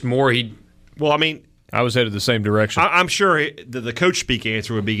it just more he... Well, I mean... I was headed the same direction. I'm sure the coach speak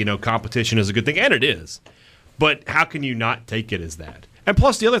answer would be, competition is a good thing, and it is. But how can you not take it as that? And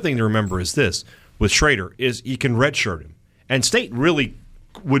plus, the other thing to remember is this, with Schrader, is you can redshirt him. And State really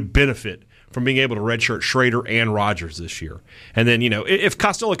would benefit from being able to redshirt Schrader and Rogers this year. And then, if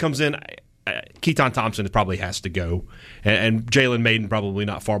Costello comes in... Keaton Thompson probably has to go, and Jalen Maiden probably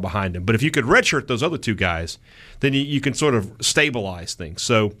not far behind him. But if you could redshirt those other two guys, then you can sort of stabilize things.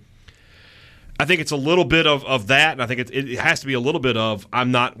 So I think it's a little bit of that, and I think it has to be a little bit of,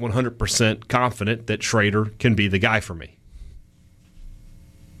 I'm not 100% confident that Schrader can be the guy for me.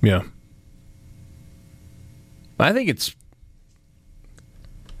 Yeah. I think it's...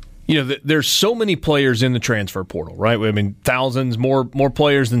 there's so many players in the transfer portal, right? I mean, thousands, more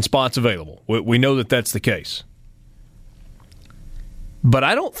players than spots available. We know that that's the case. But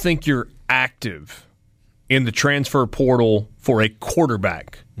I don't think you're active in the transfer portal for a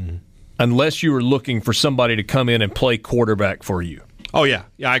quarterback unless you are looking for somebody to come in and play quarterback for you. Oh, yeah.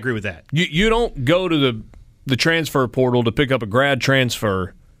 Yeah, I agree with that. You don't go to the transfer portal to pick up a grad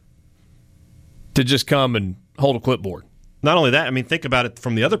transfer to just come and hold a clipboard. Not only that, I mean, think about it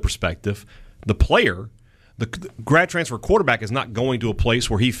from the other perspective. The player, the grad transfer quarterback, is not going to a place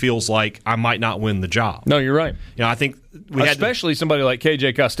where he feels like I might not win the job. No, you're right. You know, I think especially somebody like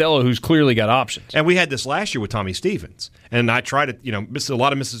KJ Costello, who's clearly got options. And we had this last year with Tommy Stevens. And I try to, a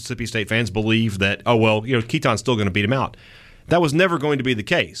lot of Mississippi State fans believe that, Keaton's still going to beat him out. That was never going to be the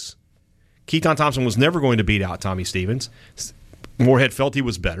case. Keaton Thompson was never going to beat out Tommy Stevens. Moorhead felt he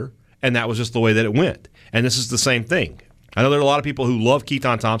was better, and that was just the way that it went. And this is the same thing. I know there are a lot of people who love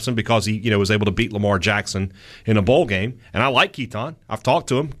Keaton Thompson because he was able to beat Lamar Jackson in a bowl game. And I like Keaton. I've talked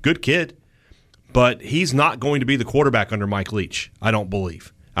to him. Good kid. But he's not going to be the quarterback under Mike Leach, I don't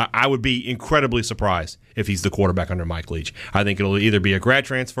believe. I would be incredibly surprised if he's the quarterback under Mike Leach. I think it'll either be a grad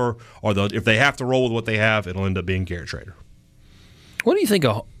transfer or if they have to roll with what they have, it'll end up being Garrett Trader. What do you think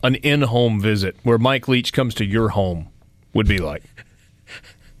an in-home visit where Mike Leach comes to your home would be like?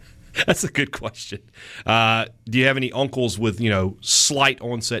 That's a good question. Do you have any uncles with, slight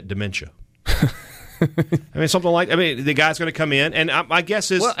onset dementia? The guy's going to come in, and my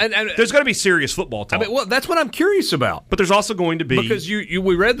guess is there's going to be serious football talk. That's what I'm curious about. But there's also going to be... Because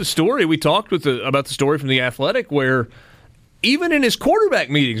we read the story, we talked about the story from The Athletic, where even in his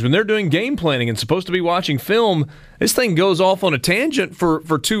quarterback meetings, when they're doing game planning and supposed to be watching film, this thing goes off on a tangent for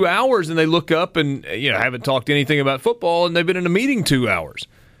 2 hours, and they look up and haven't talked anything about football, and they've been in a meeting 2 hours.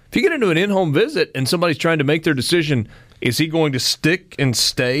 If you get into an in-home visit and somebody's trying to make their decision, is he going to stick and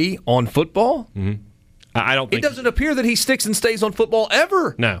stay on football? Mm-hmm. I don't think... It doesn't appear that he sticks and stays on football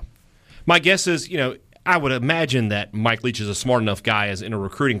ever. No. My guess is, I would imagine that Mike Leach is a smart enough guy as in a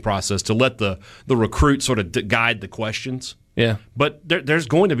recruiting process to let the recruit sort of guide the questions. Yeah. But there's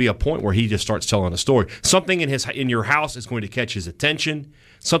going to be a point where he just starts telling a story. Something in your house is going to catch his attention.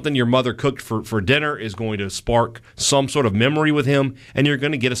 Something your mother cooked for dinner is going to spark some sort of memory with him, and you're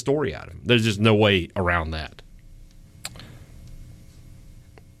going to get a story out of him. There's just no way around that.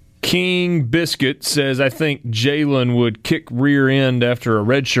 King Biscuit says, I think Jalen would kick rear end after a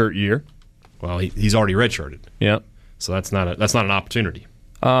redshirt year. Well, he's already redshirted. Yeah. So that's not an opportunity.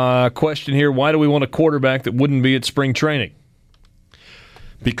 Question here, why do we want a quarterback that wouldn't be at spring training?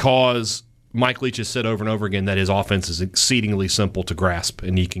 Because Mike Leach has said over and over again that his offense is exceedingly simple to grasp,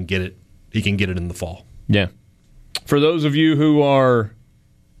 and he can get it in the fall. Yeah. For those of you who are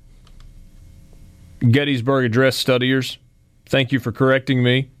Gettysburg Address studiers, thank you for correcting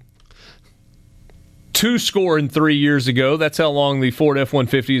me. 2-3 years ago, that's how long the Ford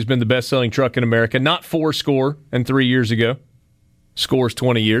F-150 has been the best-selling truck in America. Not 4-3 years ago. Score's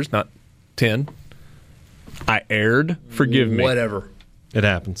 20 years, not 10. I erred. Forgive me. Whatever. It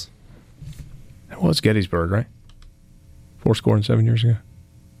happens. It was Gettysburg, right? 7 years ago.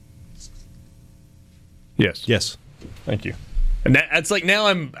 Yes. Yes. Thank you. And that's like now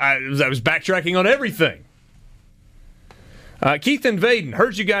I was backtracking on everything. Keith and Vaden,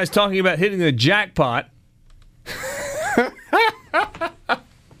 heard you guys talking about hitting the jackpot.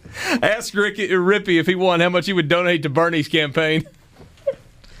 Ask Rippy if he won how much he would donate to Bernie's campaign.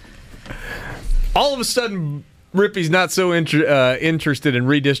 All of a sudden, Rippy's not so interested in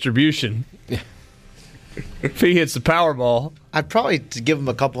redistribution. If he hits the Powerball. I'd probably give him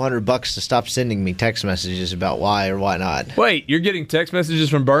a couple $100 to stop sending me text messages about why or why not. Wait, you're getting text messages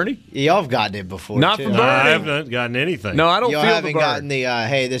from Bernie? Y'all have gotten it before, not too. From Bernie. I haven't gotten anything. No, I don't y'all feel haven't gotten the,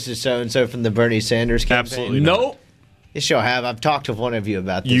 hey, this is so-and-so from the Bernie Sanders campaign? Absolutely not. Nope. Yes, y'all have. I've talked to one of you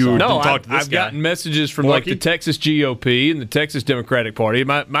about this. I've gotten messages from like the Texas GOP and the Texas Democratic Party.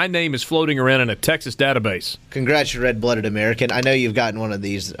 My name is floating around in a Texas database. Congrats, you red-blooded American. I know you've gotten one of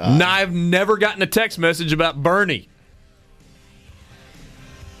these. No, I've never gotten a text message about Bernie.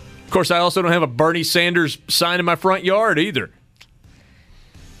 Of course, I also don't have a Bernie Sanders sign in my front yard either.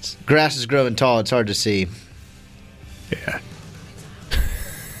 Grass is growing tall. It's hard to see. Yeah.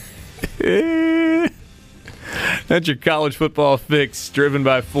 That's your college football fix, driven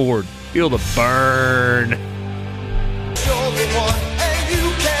by Ford. Feel the burn.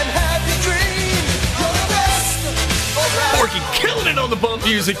 Forky killing it on the bump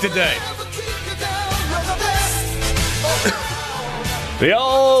music today. The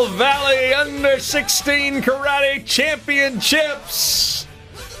All Valley Under 16 Karate Championships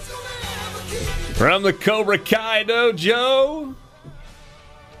from the Cobra Kai Dojo.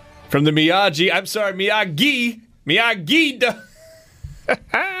 From the Miyagi.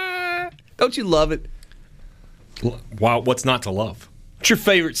 Don't you love it? Wow, what's not to love? What's your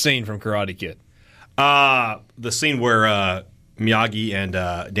favorite scene from Karate Kid? The scene where Miyagi and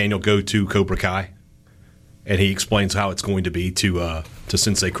Daniel go to Cobra Kai. and he explains how it's going to be to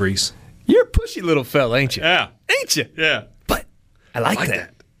Sensei Kreese. You're a pushy little fella, ain't you? Yeah. Ain't you? Yeah. But I like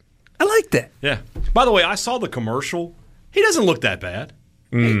that. I like that. Yeah. By the way, I saw the commercial. He doesn't look that bad.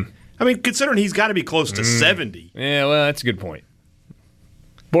 I mean, considering he's got to be close to 70. Yeah, well, that's a good point.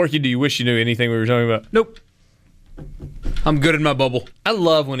 Borky, do you wish you knew anything we were talking about? Nope. I'm good in my bubble. I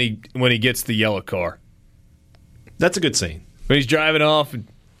love when he gets the yellow car. That's a good scene. When he's driving off and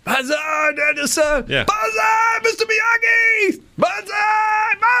Banzai, Danielson! Yeah. Banzai, Mr. Miyagi!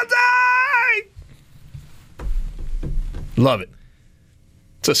 Banzai! Banzai! Love it.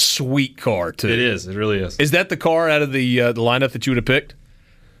 It's a sweet car, too. It is. It really is. Is that the car out of the lineup that you would have picked?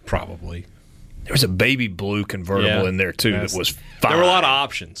 Probably. There was a baby blue convertible in there, too, that was fine. There were a lot of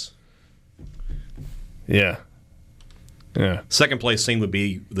options. Yeah. Yeah. Second place scene would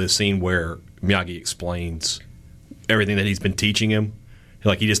be the scene where Miyagi explains everything that he's been teaching him.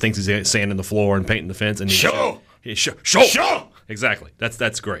 Like, he just thinks he's sanding the floor and painting the fence. And Show! Exactly.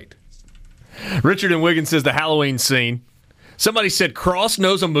 That's great. Richard and Wiggins says the Halloween scene. Somebody said Cross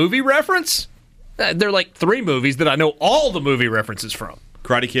knows a movie reference? There are like 3 movies that I know all the movie references from.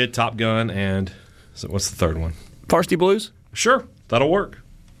 Karate Kid, Top Gun, and what's the third one? Varsity Blues? Sure. That'll work.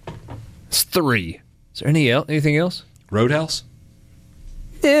 It's 3. Is there anything else? Roadhouse?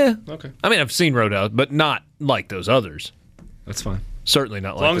 Yeah. Okay. I mean, I've seen Roadhouse, but not like those others. That's fine. Certainly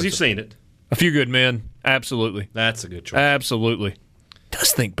not As like long as those you've seen it. A Few Good Men. Absolutely. That's a good choice. Absolutely.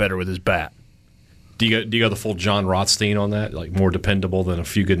 Does think better with his bat. Do you go the full John Rothstein on that? Like more dependable than A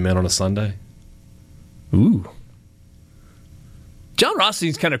Few Good Men on a Sunday? Ooh. John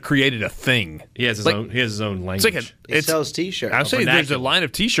Rothstein's kind of created a thing. He has his own. He has his own language. He sells T-shirts. I'll say there's a line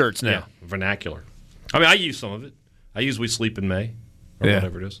of T-shirts now. Yeah, vernacular. I mean, I use some of it. I use "We Sleep in May" or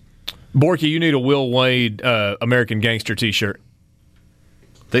whatever it is. Borky, you need a Will Wade American Gangster T-shirt.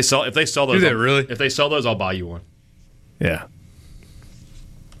 If they sell those. Do they really? If they sell those, I'll buy you one. Yeah.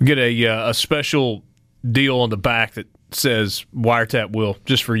 Get a special deal on the back that says Wiretap Will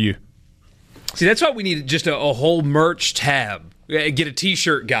just for you. See, that's why we need just a whole merch tab. Get a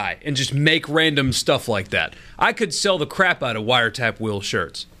T-shirt guy and just make random stuff like that. I could sell the crap out of Wiretap Will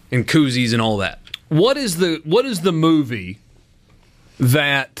shirts and koozies and all that. What is the movie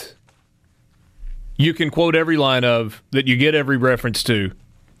that you can quote every line of, that you get every reference to?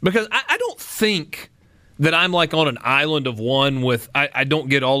 Because I don't think that I'm like on an island of one with I don't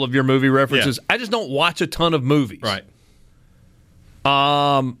get all of your movie references. Yeah. I just don't watch a ton of movies. Right.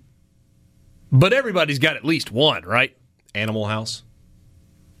 But everybody's got at least one, right? Animal House.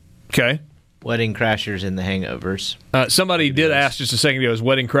 Okay. Wedding Crashers and The Hangovers. Somebody did ask just a second ago, is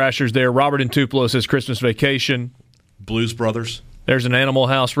Wedding Crashers there? Robert in Tupelo says Christmas Vacation. Blues Brothers. There's an Animal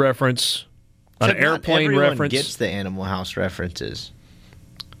House reference. An airplane everyone reference. Gets the Animal House references.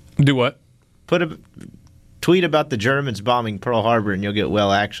 Do what? Put a tweet about the Germans bombing Pearl Harbor and you'll get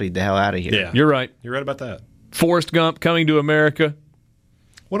actually the hell out of here. Yeah. You're right. You're right about that. Forrest Gump, Coming to America.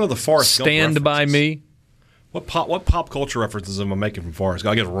 What are the Forrest Gump Stand references? By Me. What pop culture references am I making from Forrest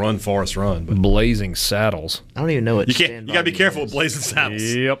Gump? I guess Run, Forrest, Run. But Blazing Saddles. I don't even know what you can't. You got to be careful with Blazing Saddles.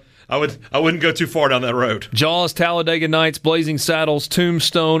 Yep. I wouldn't go too far down that road. Jaws, Talladega Nights, Blazing Saddles,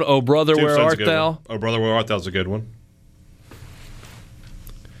 Tombstone, Oh Brother, Where Art Thou? Oh Brother, Where Art Thou's a good one.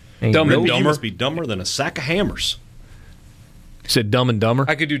 Dumb and Dumber. You must be dumber than a sack of hammers. You said Dumb and Dumber?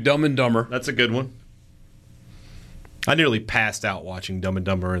 I could do Dumb and Dumber. That's a good one. I nearly passed out watching Dumb and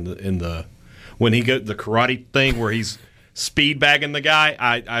Dumber in the when he got the karate thing where he's speed bagging the guy.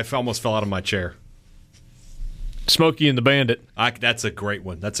 I almost fell out of my chair. Smokey and the Bandit. That's a great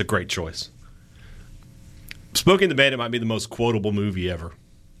one. That's a great choice. Smokey and the Bandit might be the most quotable movie ever.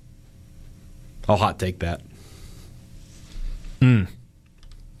 I'll hot take that.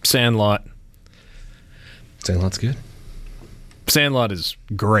 Sandlot. Sandlot's good. Sandlot is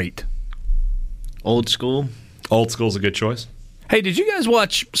great. Old School. Old School's a good choice. Hey, did you guys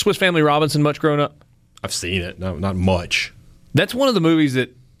watch Swiss Family Robinson much growing up? I've seen it. No, not much. That's one of the movies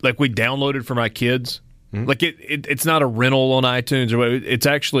that like we downloaded for my kids. Mm-hmm. Like it's not a rental on iTunes or whatever. It's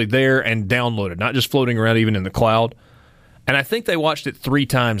actually there and downloaded, not just floating around even in the cloud. And I think they watched it 3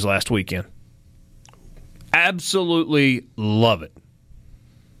 times last weekend. Absolutely love it.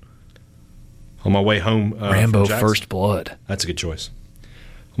 On my way home, Rambo First Blood. That's a good choice.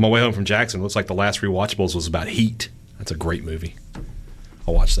 On my way home from Jackson, it looks like the last rewatchables was about Heat. That's a great movie.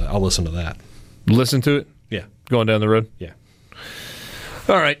 I'll watch that. I'll listen to that. Listen to it? Yeah. Going down the road? Yeah.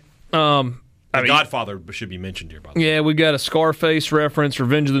 All right. Godfather should be mentioned here, by the way. Yeah, we got a Scarface reference,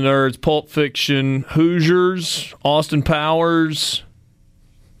 Revenge of the Nerds, Pulp Fiction, Hoosiers, Austin Powers.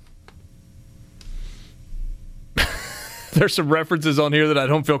 There's some references on here that I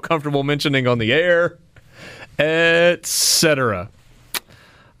don't feel comfortable mentioning on the air. etc.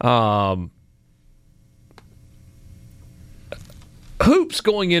 Hoops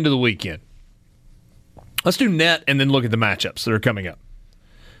going into the weekend. Let's do net and then look at the matchups that are coming up.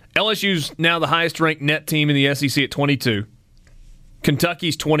 LSU's now the highest-ranked net team in the SEC at 22.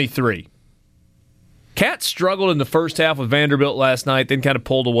 Kentucky's 23. Cats struggled in the first half with Vanderbilt last night, then kind of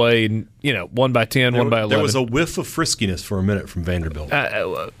pulled away and, won by 10, won by 11. There was a whiff of friskiness for a minute from Vanderbilt.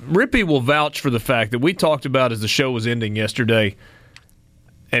 Rippey will vouch for the fact that we talked about as the show was ending yesterday,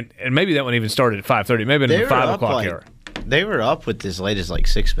 and maybe that one even started at 5:30, maybe in the 5 o'clock hour. They were up with as late as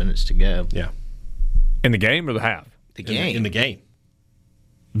 6 minutes to go. Yeah. In the game or the half? The game. In the game.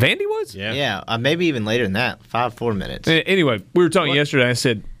 Vandy was? Yeah, maybe even later than that, 4 minutes. Anyway, we were talking yesterday, I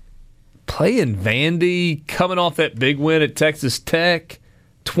said, playing Vandy, coming off that big win at Texas Tech,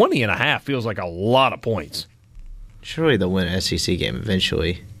 20.5 feels like a lot of points. Surely they'll win an SEC game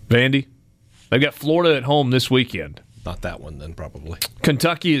eventually. Vandy? They've got Florida at home this weekend. Not that one then, probably.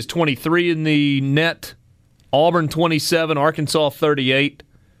 Kentucky is 23 in the net. Auburn 27, Arkansas 38.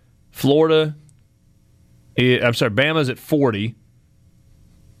 Bama's at 40.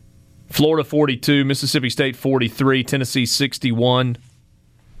 Florida 42, Mississippi State 43, Tennessee 61.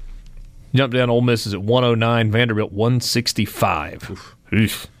 Jump down, Ole Miss is at 109, Vanderbilt 165.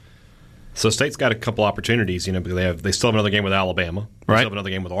 Oof. So State's got a couple opportunities, because they still have another game with Alabama. They still have another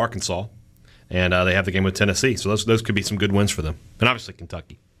game with Arkansas. And they have the game with Tennessee. So those could be some good wins for them. And obviously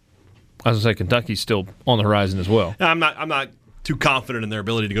Kentucky. I was going to say Kentucky's still on the horizon as well. I'm not too confident in their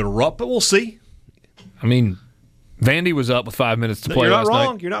ability to go to Rupp, but we'll see. I mean, Vandy was up with 5 minutes to play last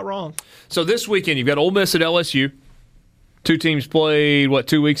night. You're not wrong. So this weekend, you've got Ole Miss at LSU. Two teams played,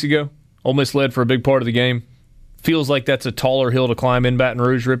 2 weeks ago? Ole Miss led for a big part of the game. Feels like that's a taller hill to climb in Baton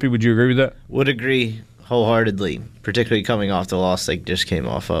Rouge, Rippey. Would you agree with that? Would agree wholeheartedly, particularly coming off the loss they just came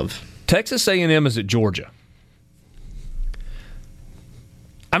off of. Texas A&M is at Georgia.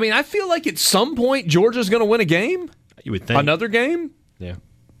 I mean, I feel like at some point Georgia's going to win a game. You would think. Another game? Yeah.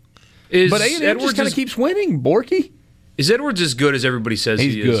 But A&M just kind of keeps winning, Borky. Is Edwards as good as everybody says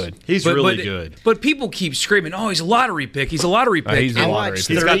he is? Good. He's really good. But people keep screaming, "Oh, he's a lottery pick. He's a lottery pick." I watched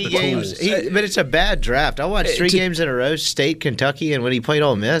 3 games, but it's a bad draft. I watched 3 games in a row, State, Kentucky, and when he played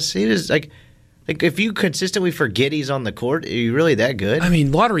Ole Miss, he was like if you consistently forget he's on the court, are you really that good? I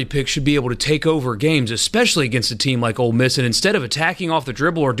mean, lottery picks should be able to take over games, especially against a team like Ole Miss, and instead of attacking off the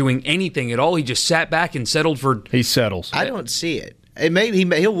dribble or doing anything at all, he just sat back and settled for... He settles. I don't see it.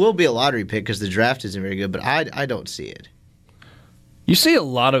 He will be a lottery pick because the draft isn't very good, but I don't see it. You see a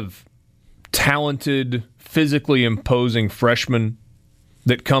lot of talented, physically imposing freshmen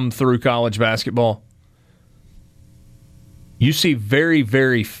that come through college basketball. You see very,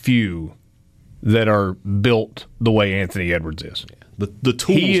 very few that are built the way Anthony Edwards is. The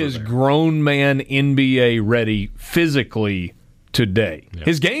tools he is grown man NBA ready physically today. Yeah.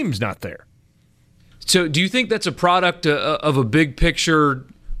 His game's not there. So do you think that's a product of a big picture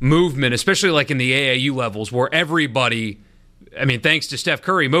movement, especially like in the AAU levels where everybody, I mean, thanks to Steph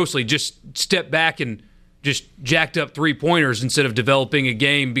Curry mostly, just stepped back and just jacked up 3-pointers instead of developing a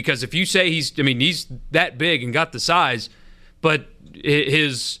game? Because if you say he's that big and got the size, but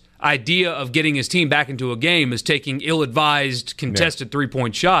his idea of getting his team back into a game is taking ill-advised, contested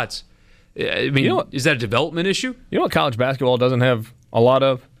 3-point shots. I mean, is that a development issue? You know what college basketball doesn't have a lot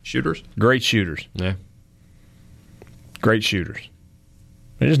of? Shooters. Great shooters. Yeah. Great shooters.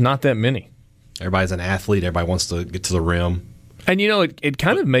 There's just not that many. Everybody's an athlete. Everybody wants to get to the rim. And, it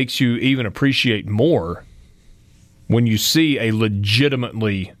kind of makes you even appreciate more when you see a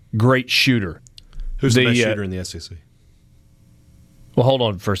legitimately great shooter. Who's the best shooter in the SEC? Well, hold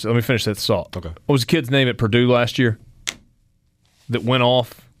on first. Let me finish that thought. Okay. What was the kid's name at Purdue last year that went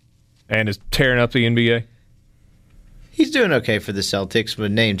off and is tearing up the NBA? He's doing okay for the Celtics,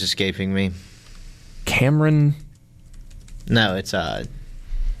 but name's escaping me. Cameron? No, it's Carson.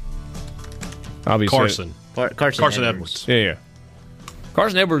 Carson Edwards. Yeah.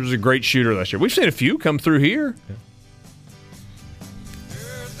 Carson Edwards was a great shooter last year. We've seen a few come through here. Yeah.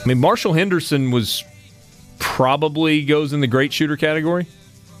 I mean, Marshall Henderson probably goes in the great shooter category.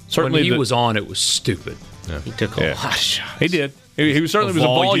 Certainly, when he was on, it was stupid. Yeah. He took a lot of shots. He did. He was certainly was a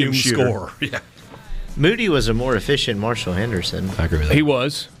volume shooter. Scorer. Yeah. Moody was a more efficient Marshall Henderson. I agree with that. He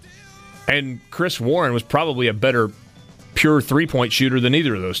was. And Chris Warren was probably a better pure 3-point shooter than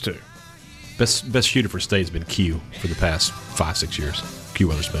either of those two. Best shooter for State has been Q for the past 5-6 years. Q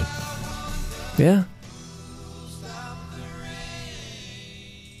Witherspoon. Yeah.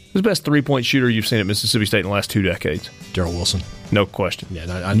 Who's the best 3-point shooter you've seen at Mississippi State in the last 2 decades? Darrell Wilson. No question. Yeah,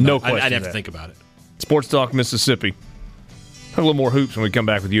 no question. I'd have to think about it. Sports Talk Mississippi. Have a little more hoops when we come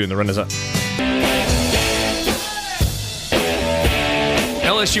back with you in the Renaissance.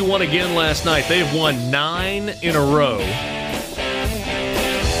 LSU won again last night. They've won 9 in a row.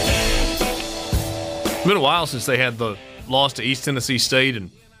 It's been a while since they had the loss to East Tennessee State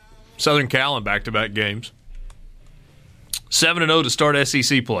and Southern Cal in back-to-back games. 7-0 to start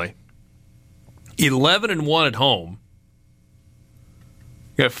SEC play. 11-1 at home.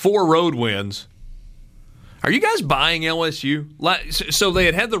 Got 4 road wins. Are you guys buying LSU? So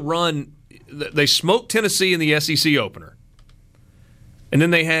they had the run. They smoked Tennessee in the SEC opener. And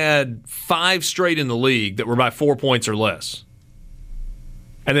then they had 5 straight in the league that were by 4 points or less.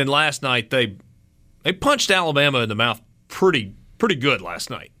 And then last night they punched Alabama in the mouth pretty good last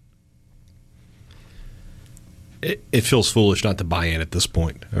night. It feels foolish not to buy in at this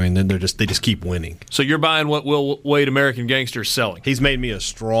point. I mean, they just keep winning. So you're buying what Will Wade American Gangster is selling. He's made me a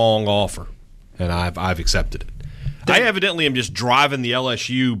strong offer, and I've accepted it. I evidently am just driving the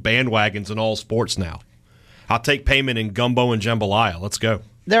LSU bandwagons in all sports now. I'll take payment in gumbo and jambalaya. Let's go.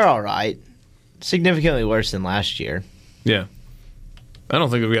 They're all right. Significantly worse than last year. Yeah. I don't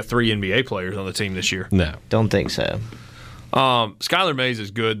think we've got 3 NBA players on the team this year. No. Don't think so. Skylar Mays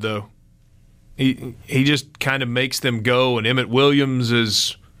is good, though. He just kind of makes them go, and Emmett Williams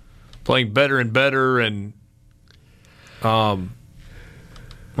is playing better and better, and the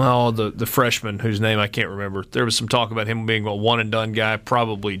freshman whose name I can't remember. There was some talk about him being a one-and-done guy.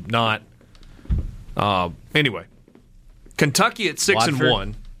 Probably not. Anyway, Kentucky at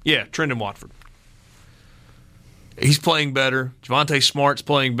 6-1. Yeah, Trendon Watford. He's playing better. Javonte Smart's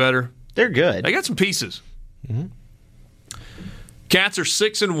playing better. They're good. They got some pieces. Mm-hmm. Cats are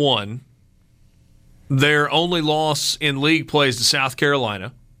 6-1. Their only loss in league play is to South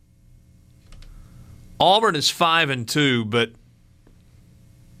Carolina. Auburn is 5-2, but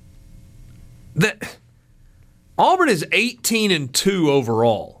Auburn is 18-2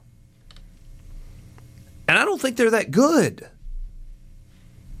 overall. And I don't think they're that good.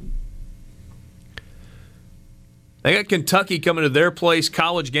 They got Kentucky coming to their place,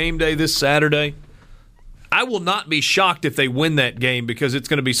 College game day this Saturday. I will not be shocked if they win that game because it's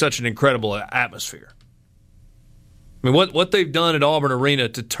going to be such an incredible atmosphere. I mean, what they've done at Auburn Arena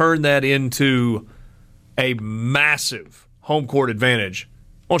to turn that into a massive home court advantage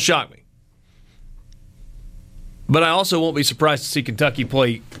won't shock me. But I also won't be surprised to see Kentucky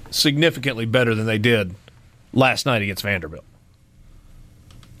play significantly better than they did last night against Vanderbilt.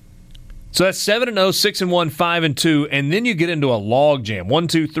 So that's 7-0, 6-1, 5-2, and then you get into a log jam. 1,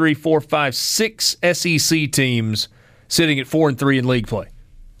 2, 3, 4, 5, 6 SEC teams sitting at 4-3 in league play.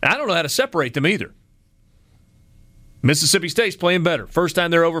 I don't know how to separate them either. Mississippi State's playing better. First time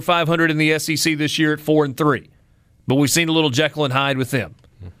they're over 500 in the SEC this year at 4-3. But we've seen a little Jekyll and Hyde with them.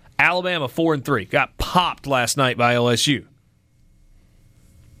 Alabama 4-3. Got popped last night by LSU.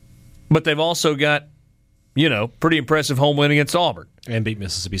 But they've also got, pretty impressive home win against Auburn. And beat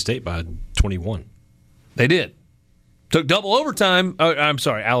Mississippi State by 21. They did. Took double overtime. I'm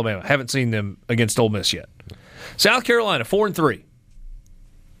sorry, Alabama. Haven't seen them against Ole Miss yet. South Carolina 4-3.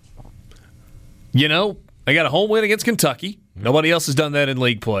 They got a home win against Kentucky. Nobody else has done that in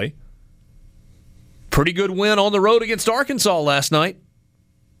league play. Pretty good win on the road against Arkansas last night.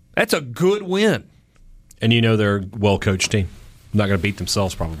 That's a good win. And they're a well-coached team. Not going to beat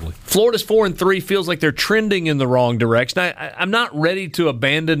themselves, probably. Florida's 4-3 feels like they're trending in the wrong direction. I'm not ready to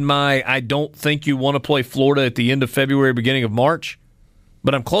abandon I don't think you want to play Florida at the end of February, beginning of March,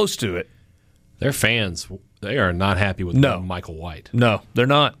 but I'm close to it. Their fans, they are not happy with Michael White. No, they're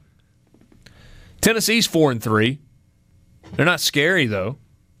not. Tennessee's 4-3. They're not scary, though.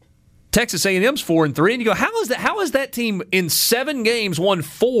 Texas A&M's 4-3, and you go, how is that team in 7 games won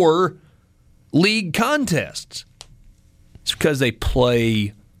 4 league contests? It's because they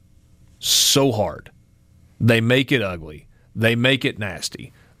play so hard. They make it ugly. They make it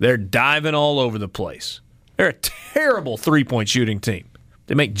nasty. They're diving all over the place. They're a terrible three-point shooting team.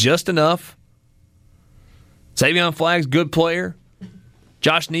 They make just enough. Savion Flagg's good player.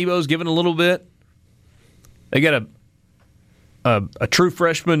 Josh Nebo's giving a little bit. They got a true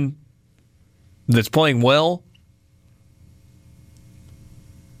freshman that's playing well.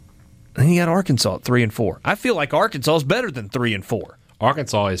 And you got Arkansas at 3-4. I feel like Arkansas is better than 3-4.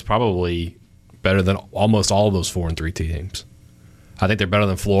 Arkansas is probably better than almost all of those 4-3 teams. I think they're better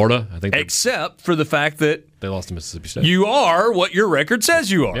than Florida. Except for the fact that they lost to Mississippi State. You are what your record says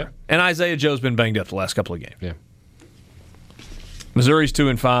you are. Yeah. And Isaiah Joe's been banged up the last couple of games. Yeah. Missouri's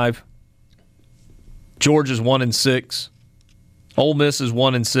 2-5. Georgia's 1-6. Ole Miss is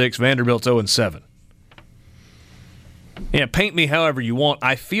 1-6. Vanderbilt's 0-7. Yeah, paint me however you want.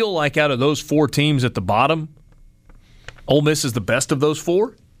 I feel like out of those 4 teams at the bottom, Ole Miss is the best of those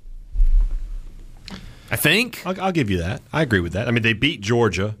 4. I think. I'll give you that. I agree with that. I mean, they beat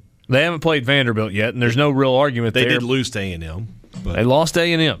Georgia. They haven't played Vanderbilt yet, and there's no real argument They there. did lose to A&M. But They lost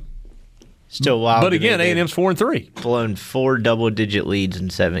A&M. Still wild. But again, A&M's 4-3. Blown 4 double-digit leads in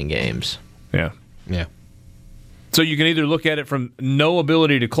 7 games. Yeah. yeah. So you can either look at it from no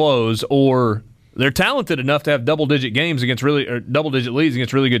ability to close, or they're talented enough to have double-digit games against double-digit leads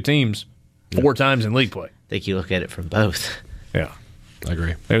against really good teams 4 times in league play. I think you look at it from both. Yeah. I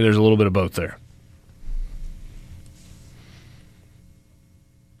agree. Maybe there's a little bit of both there.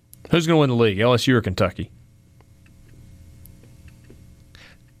 Who's going to win the league, LSU or Kentucky?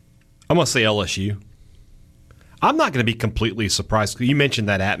 I'm going to say LSU. I'm not going to be completely surprised. You mentioned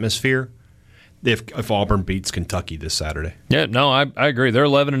that atmosphere if Auburn beats Kentucky this Saturday. Yeah, no, I agree. They're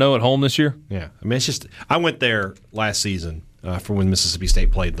 11-0 at home this year. Yeah. I mean, it's just – I went there last season for when Mississippi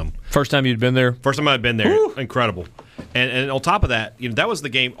State played them. First time you'd been there? First time I'd been there. Woo! Incredible. And on top of that, that was the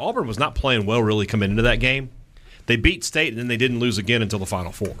game. Auburn was not playing well really coming into that game. They beat State, and then they didn't lose again until the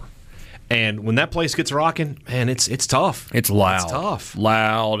Final Four. And when that place gets rocking, man, it's tough. It's loud. It's tough.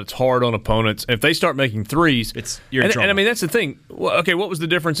 Loud. It's hard on opponents. If they start making threes, you're in trouble. And I mean, that's the thing. Okay, what was the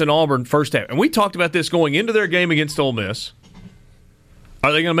difference in Auburn first half? And we talked about this going into their game against Ole Miss.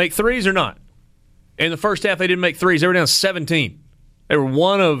 Are they going to make threes or not? In the first half, they didn't make threes. They were down 17. They were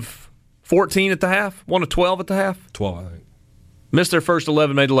 1 of 14 at the half, 1 of 12 at the half. 12, I think. Missed their first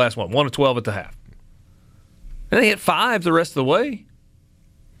 11, made the last one. 1 of 12 at the half. And they hit 5 the rest of the way.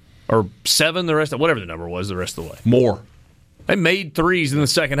 Or 7 the rest of whatever the number was the rest of the way. More. They made threes in the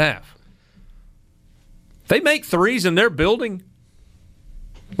second half. They make threes in their building.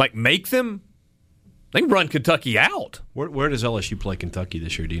 Like, make them. They can run Kentucky out. Where does LSU play Kentucky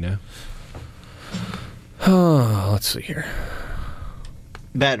this year, do you know? Let's see here.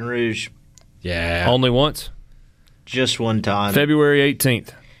 Baton Rouge. Yeah. Only once? Just one time. February 18th.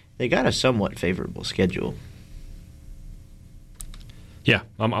 They got a somewhat favorable schedule. Yeah,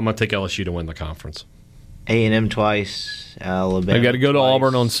 I'm going to take LSU to win the conference. A&M twice, Alabama. They've got to go to twice.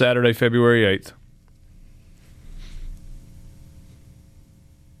 Auburn on Saturday, February 8th.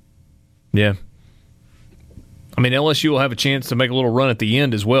 Yeah. I mean, LSU will have a chance to make a little run at the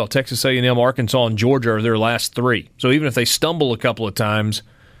end as well. Texas A&M, Arkansas, and Georgia are their last 3. So even if they stumble a couple of times,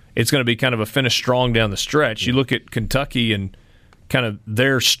 it's going to be kind of a finish strong down the stretch. You look at Kentucky and kind of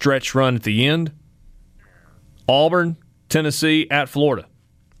their stretch run at the end. Auburn, Tennessee, at Florida.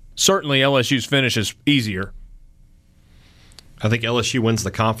 Certainly LSU's finish is easier. I think LSU wins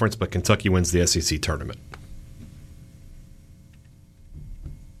the conference, but Kentucky wins the SEC tournament.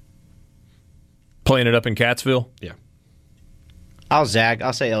 Playing it up in Cattsville? Yeah. I'll zag.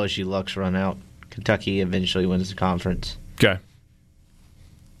 I'll say LSU Lux run out. Kentucky eventually wins the conference. Okay.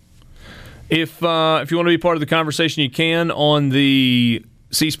 If you want to be part of the conversation, you can on the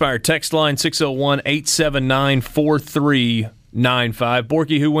C Spire text line 601-879-4395.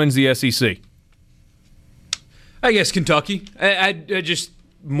 Borky, who wins the SEC? I guess Kentucky. I just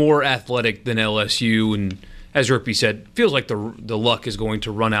more athletic than LSU, and as Rippey said, feels like the luck is going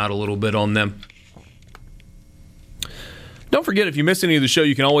to run out a little bit on them. Don't forget, if you missed any of the show,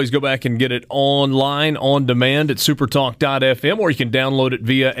 you can always go back and get it online, on demand at supertalk.fm, or you can download it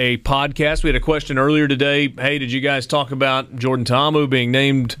via a podcast. We had a question earlier today. Hey, did you guys talk about Jordan Ta'amu being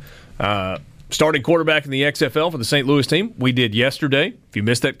named starting quarterback in the XFL for the St. Louis team? We did yesterday. If you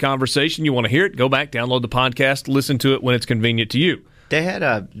missed that conversation, you want to hear it, go back, download the podcast, listen to it when it's convenient to you. They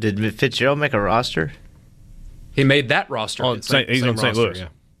had did Fitzgerald make a roster? He made that roster. He's on St. Louis. Yeah.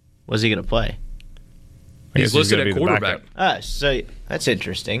 Was he going to play? He's listed at quarterback. So that's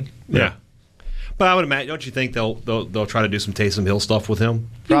interesting. Yeah. But I would imagine, don't you think they'll try to do some Taysom Hill stuff with him?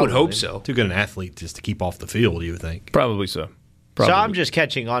 I would hope so. Too good an athlete just to keep off the field, you would think. Probably so. So I'm just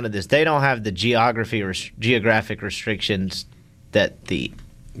catching on to this. They don't have the geographic restrictions that the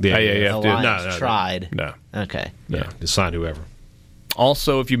AAF Alliance tried. No. Okay. Yeah, just sign whoever.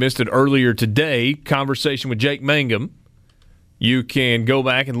 Also, if you missed it earlier today, conversation with Jake Mangum, you can go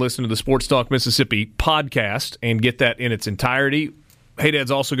back and listen to the Sports Talk Mississippi podcast and get that in its entirety. Hey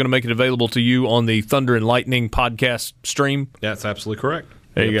Dad's also going to make it available to you on the Thunder and Lightning podcast stream. That's absolutely correct.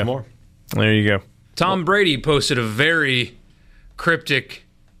 There you go. Tomorrow. There you go. Tom Brady posted a very cryptic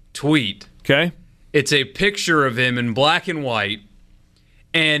tweet. Okay. It's a picture of him in black and white,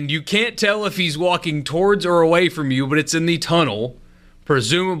 and you can't tell if he's walking towards or away from you, but it's in the tunnel,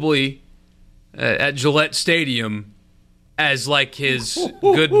 presumably at Gillette Stadium, as like his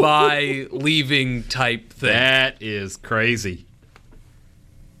goodbye leaving type thing. That is crazy.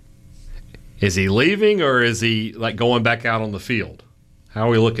 Is he leaving or is he like going back out on the field? How are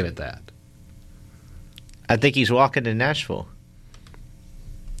we looking at that? I think he's walking to Nashville.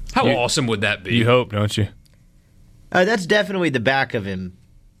 How awesome would that be? You hope, don't you? That's definitely the back of him.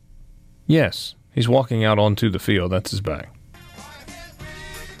 Yes. He's walking out onto the field. That's his back.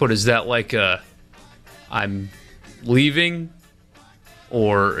 But is that like I'm leaving,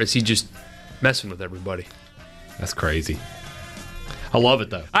 or is he just messing with everybody? That's crazy. I love it,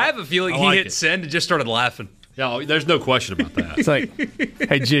 though. I have a feeling he hit send and just started laughing. No, there's no question about that. It's like,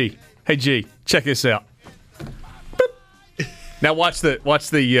 hey G, check this out. Now watch the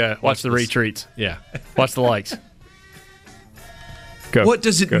retreats. Yeah. Watch the likes. Go. What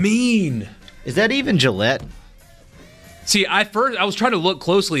does it mean? Is that even Gillette? See, I was trying to look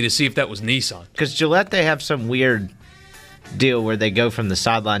closely to see if that was Nissan. Because Gillette, they have some weird deal where they go from the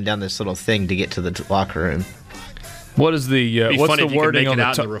sideline down this little thing to get to the locker room. What is the what's the wording on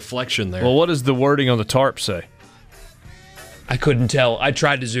the reflection there? Well, what does the wording on the tarp say? I couldn't tell. I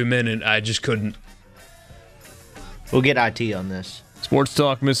tried to zoom in and I just couldn't. We'll get IT on this. Sports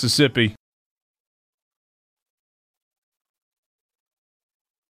Talk Mississippi.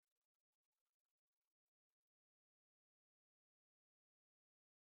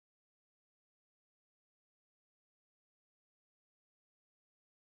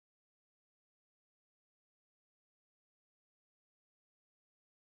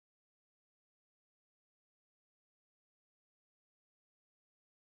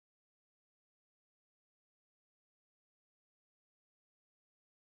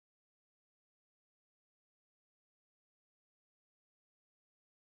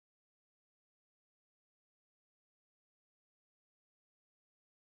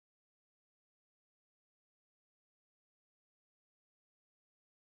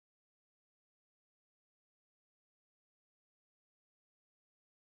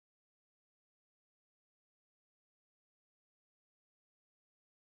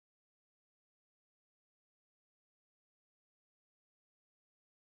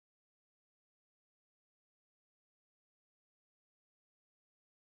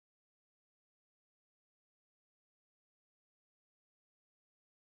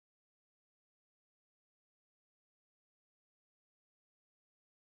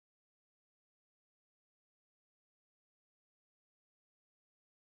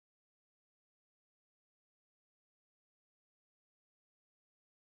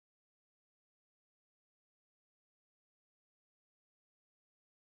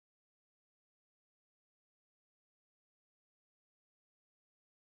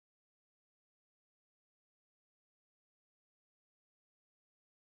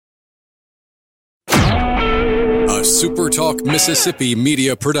 A SuperTalk Mississippi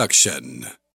media production.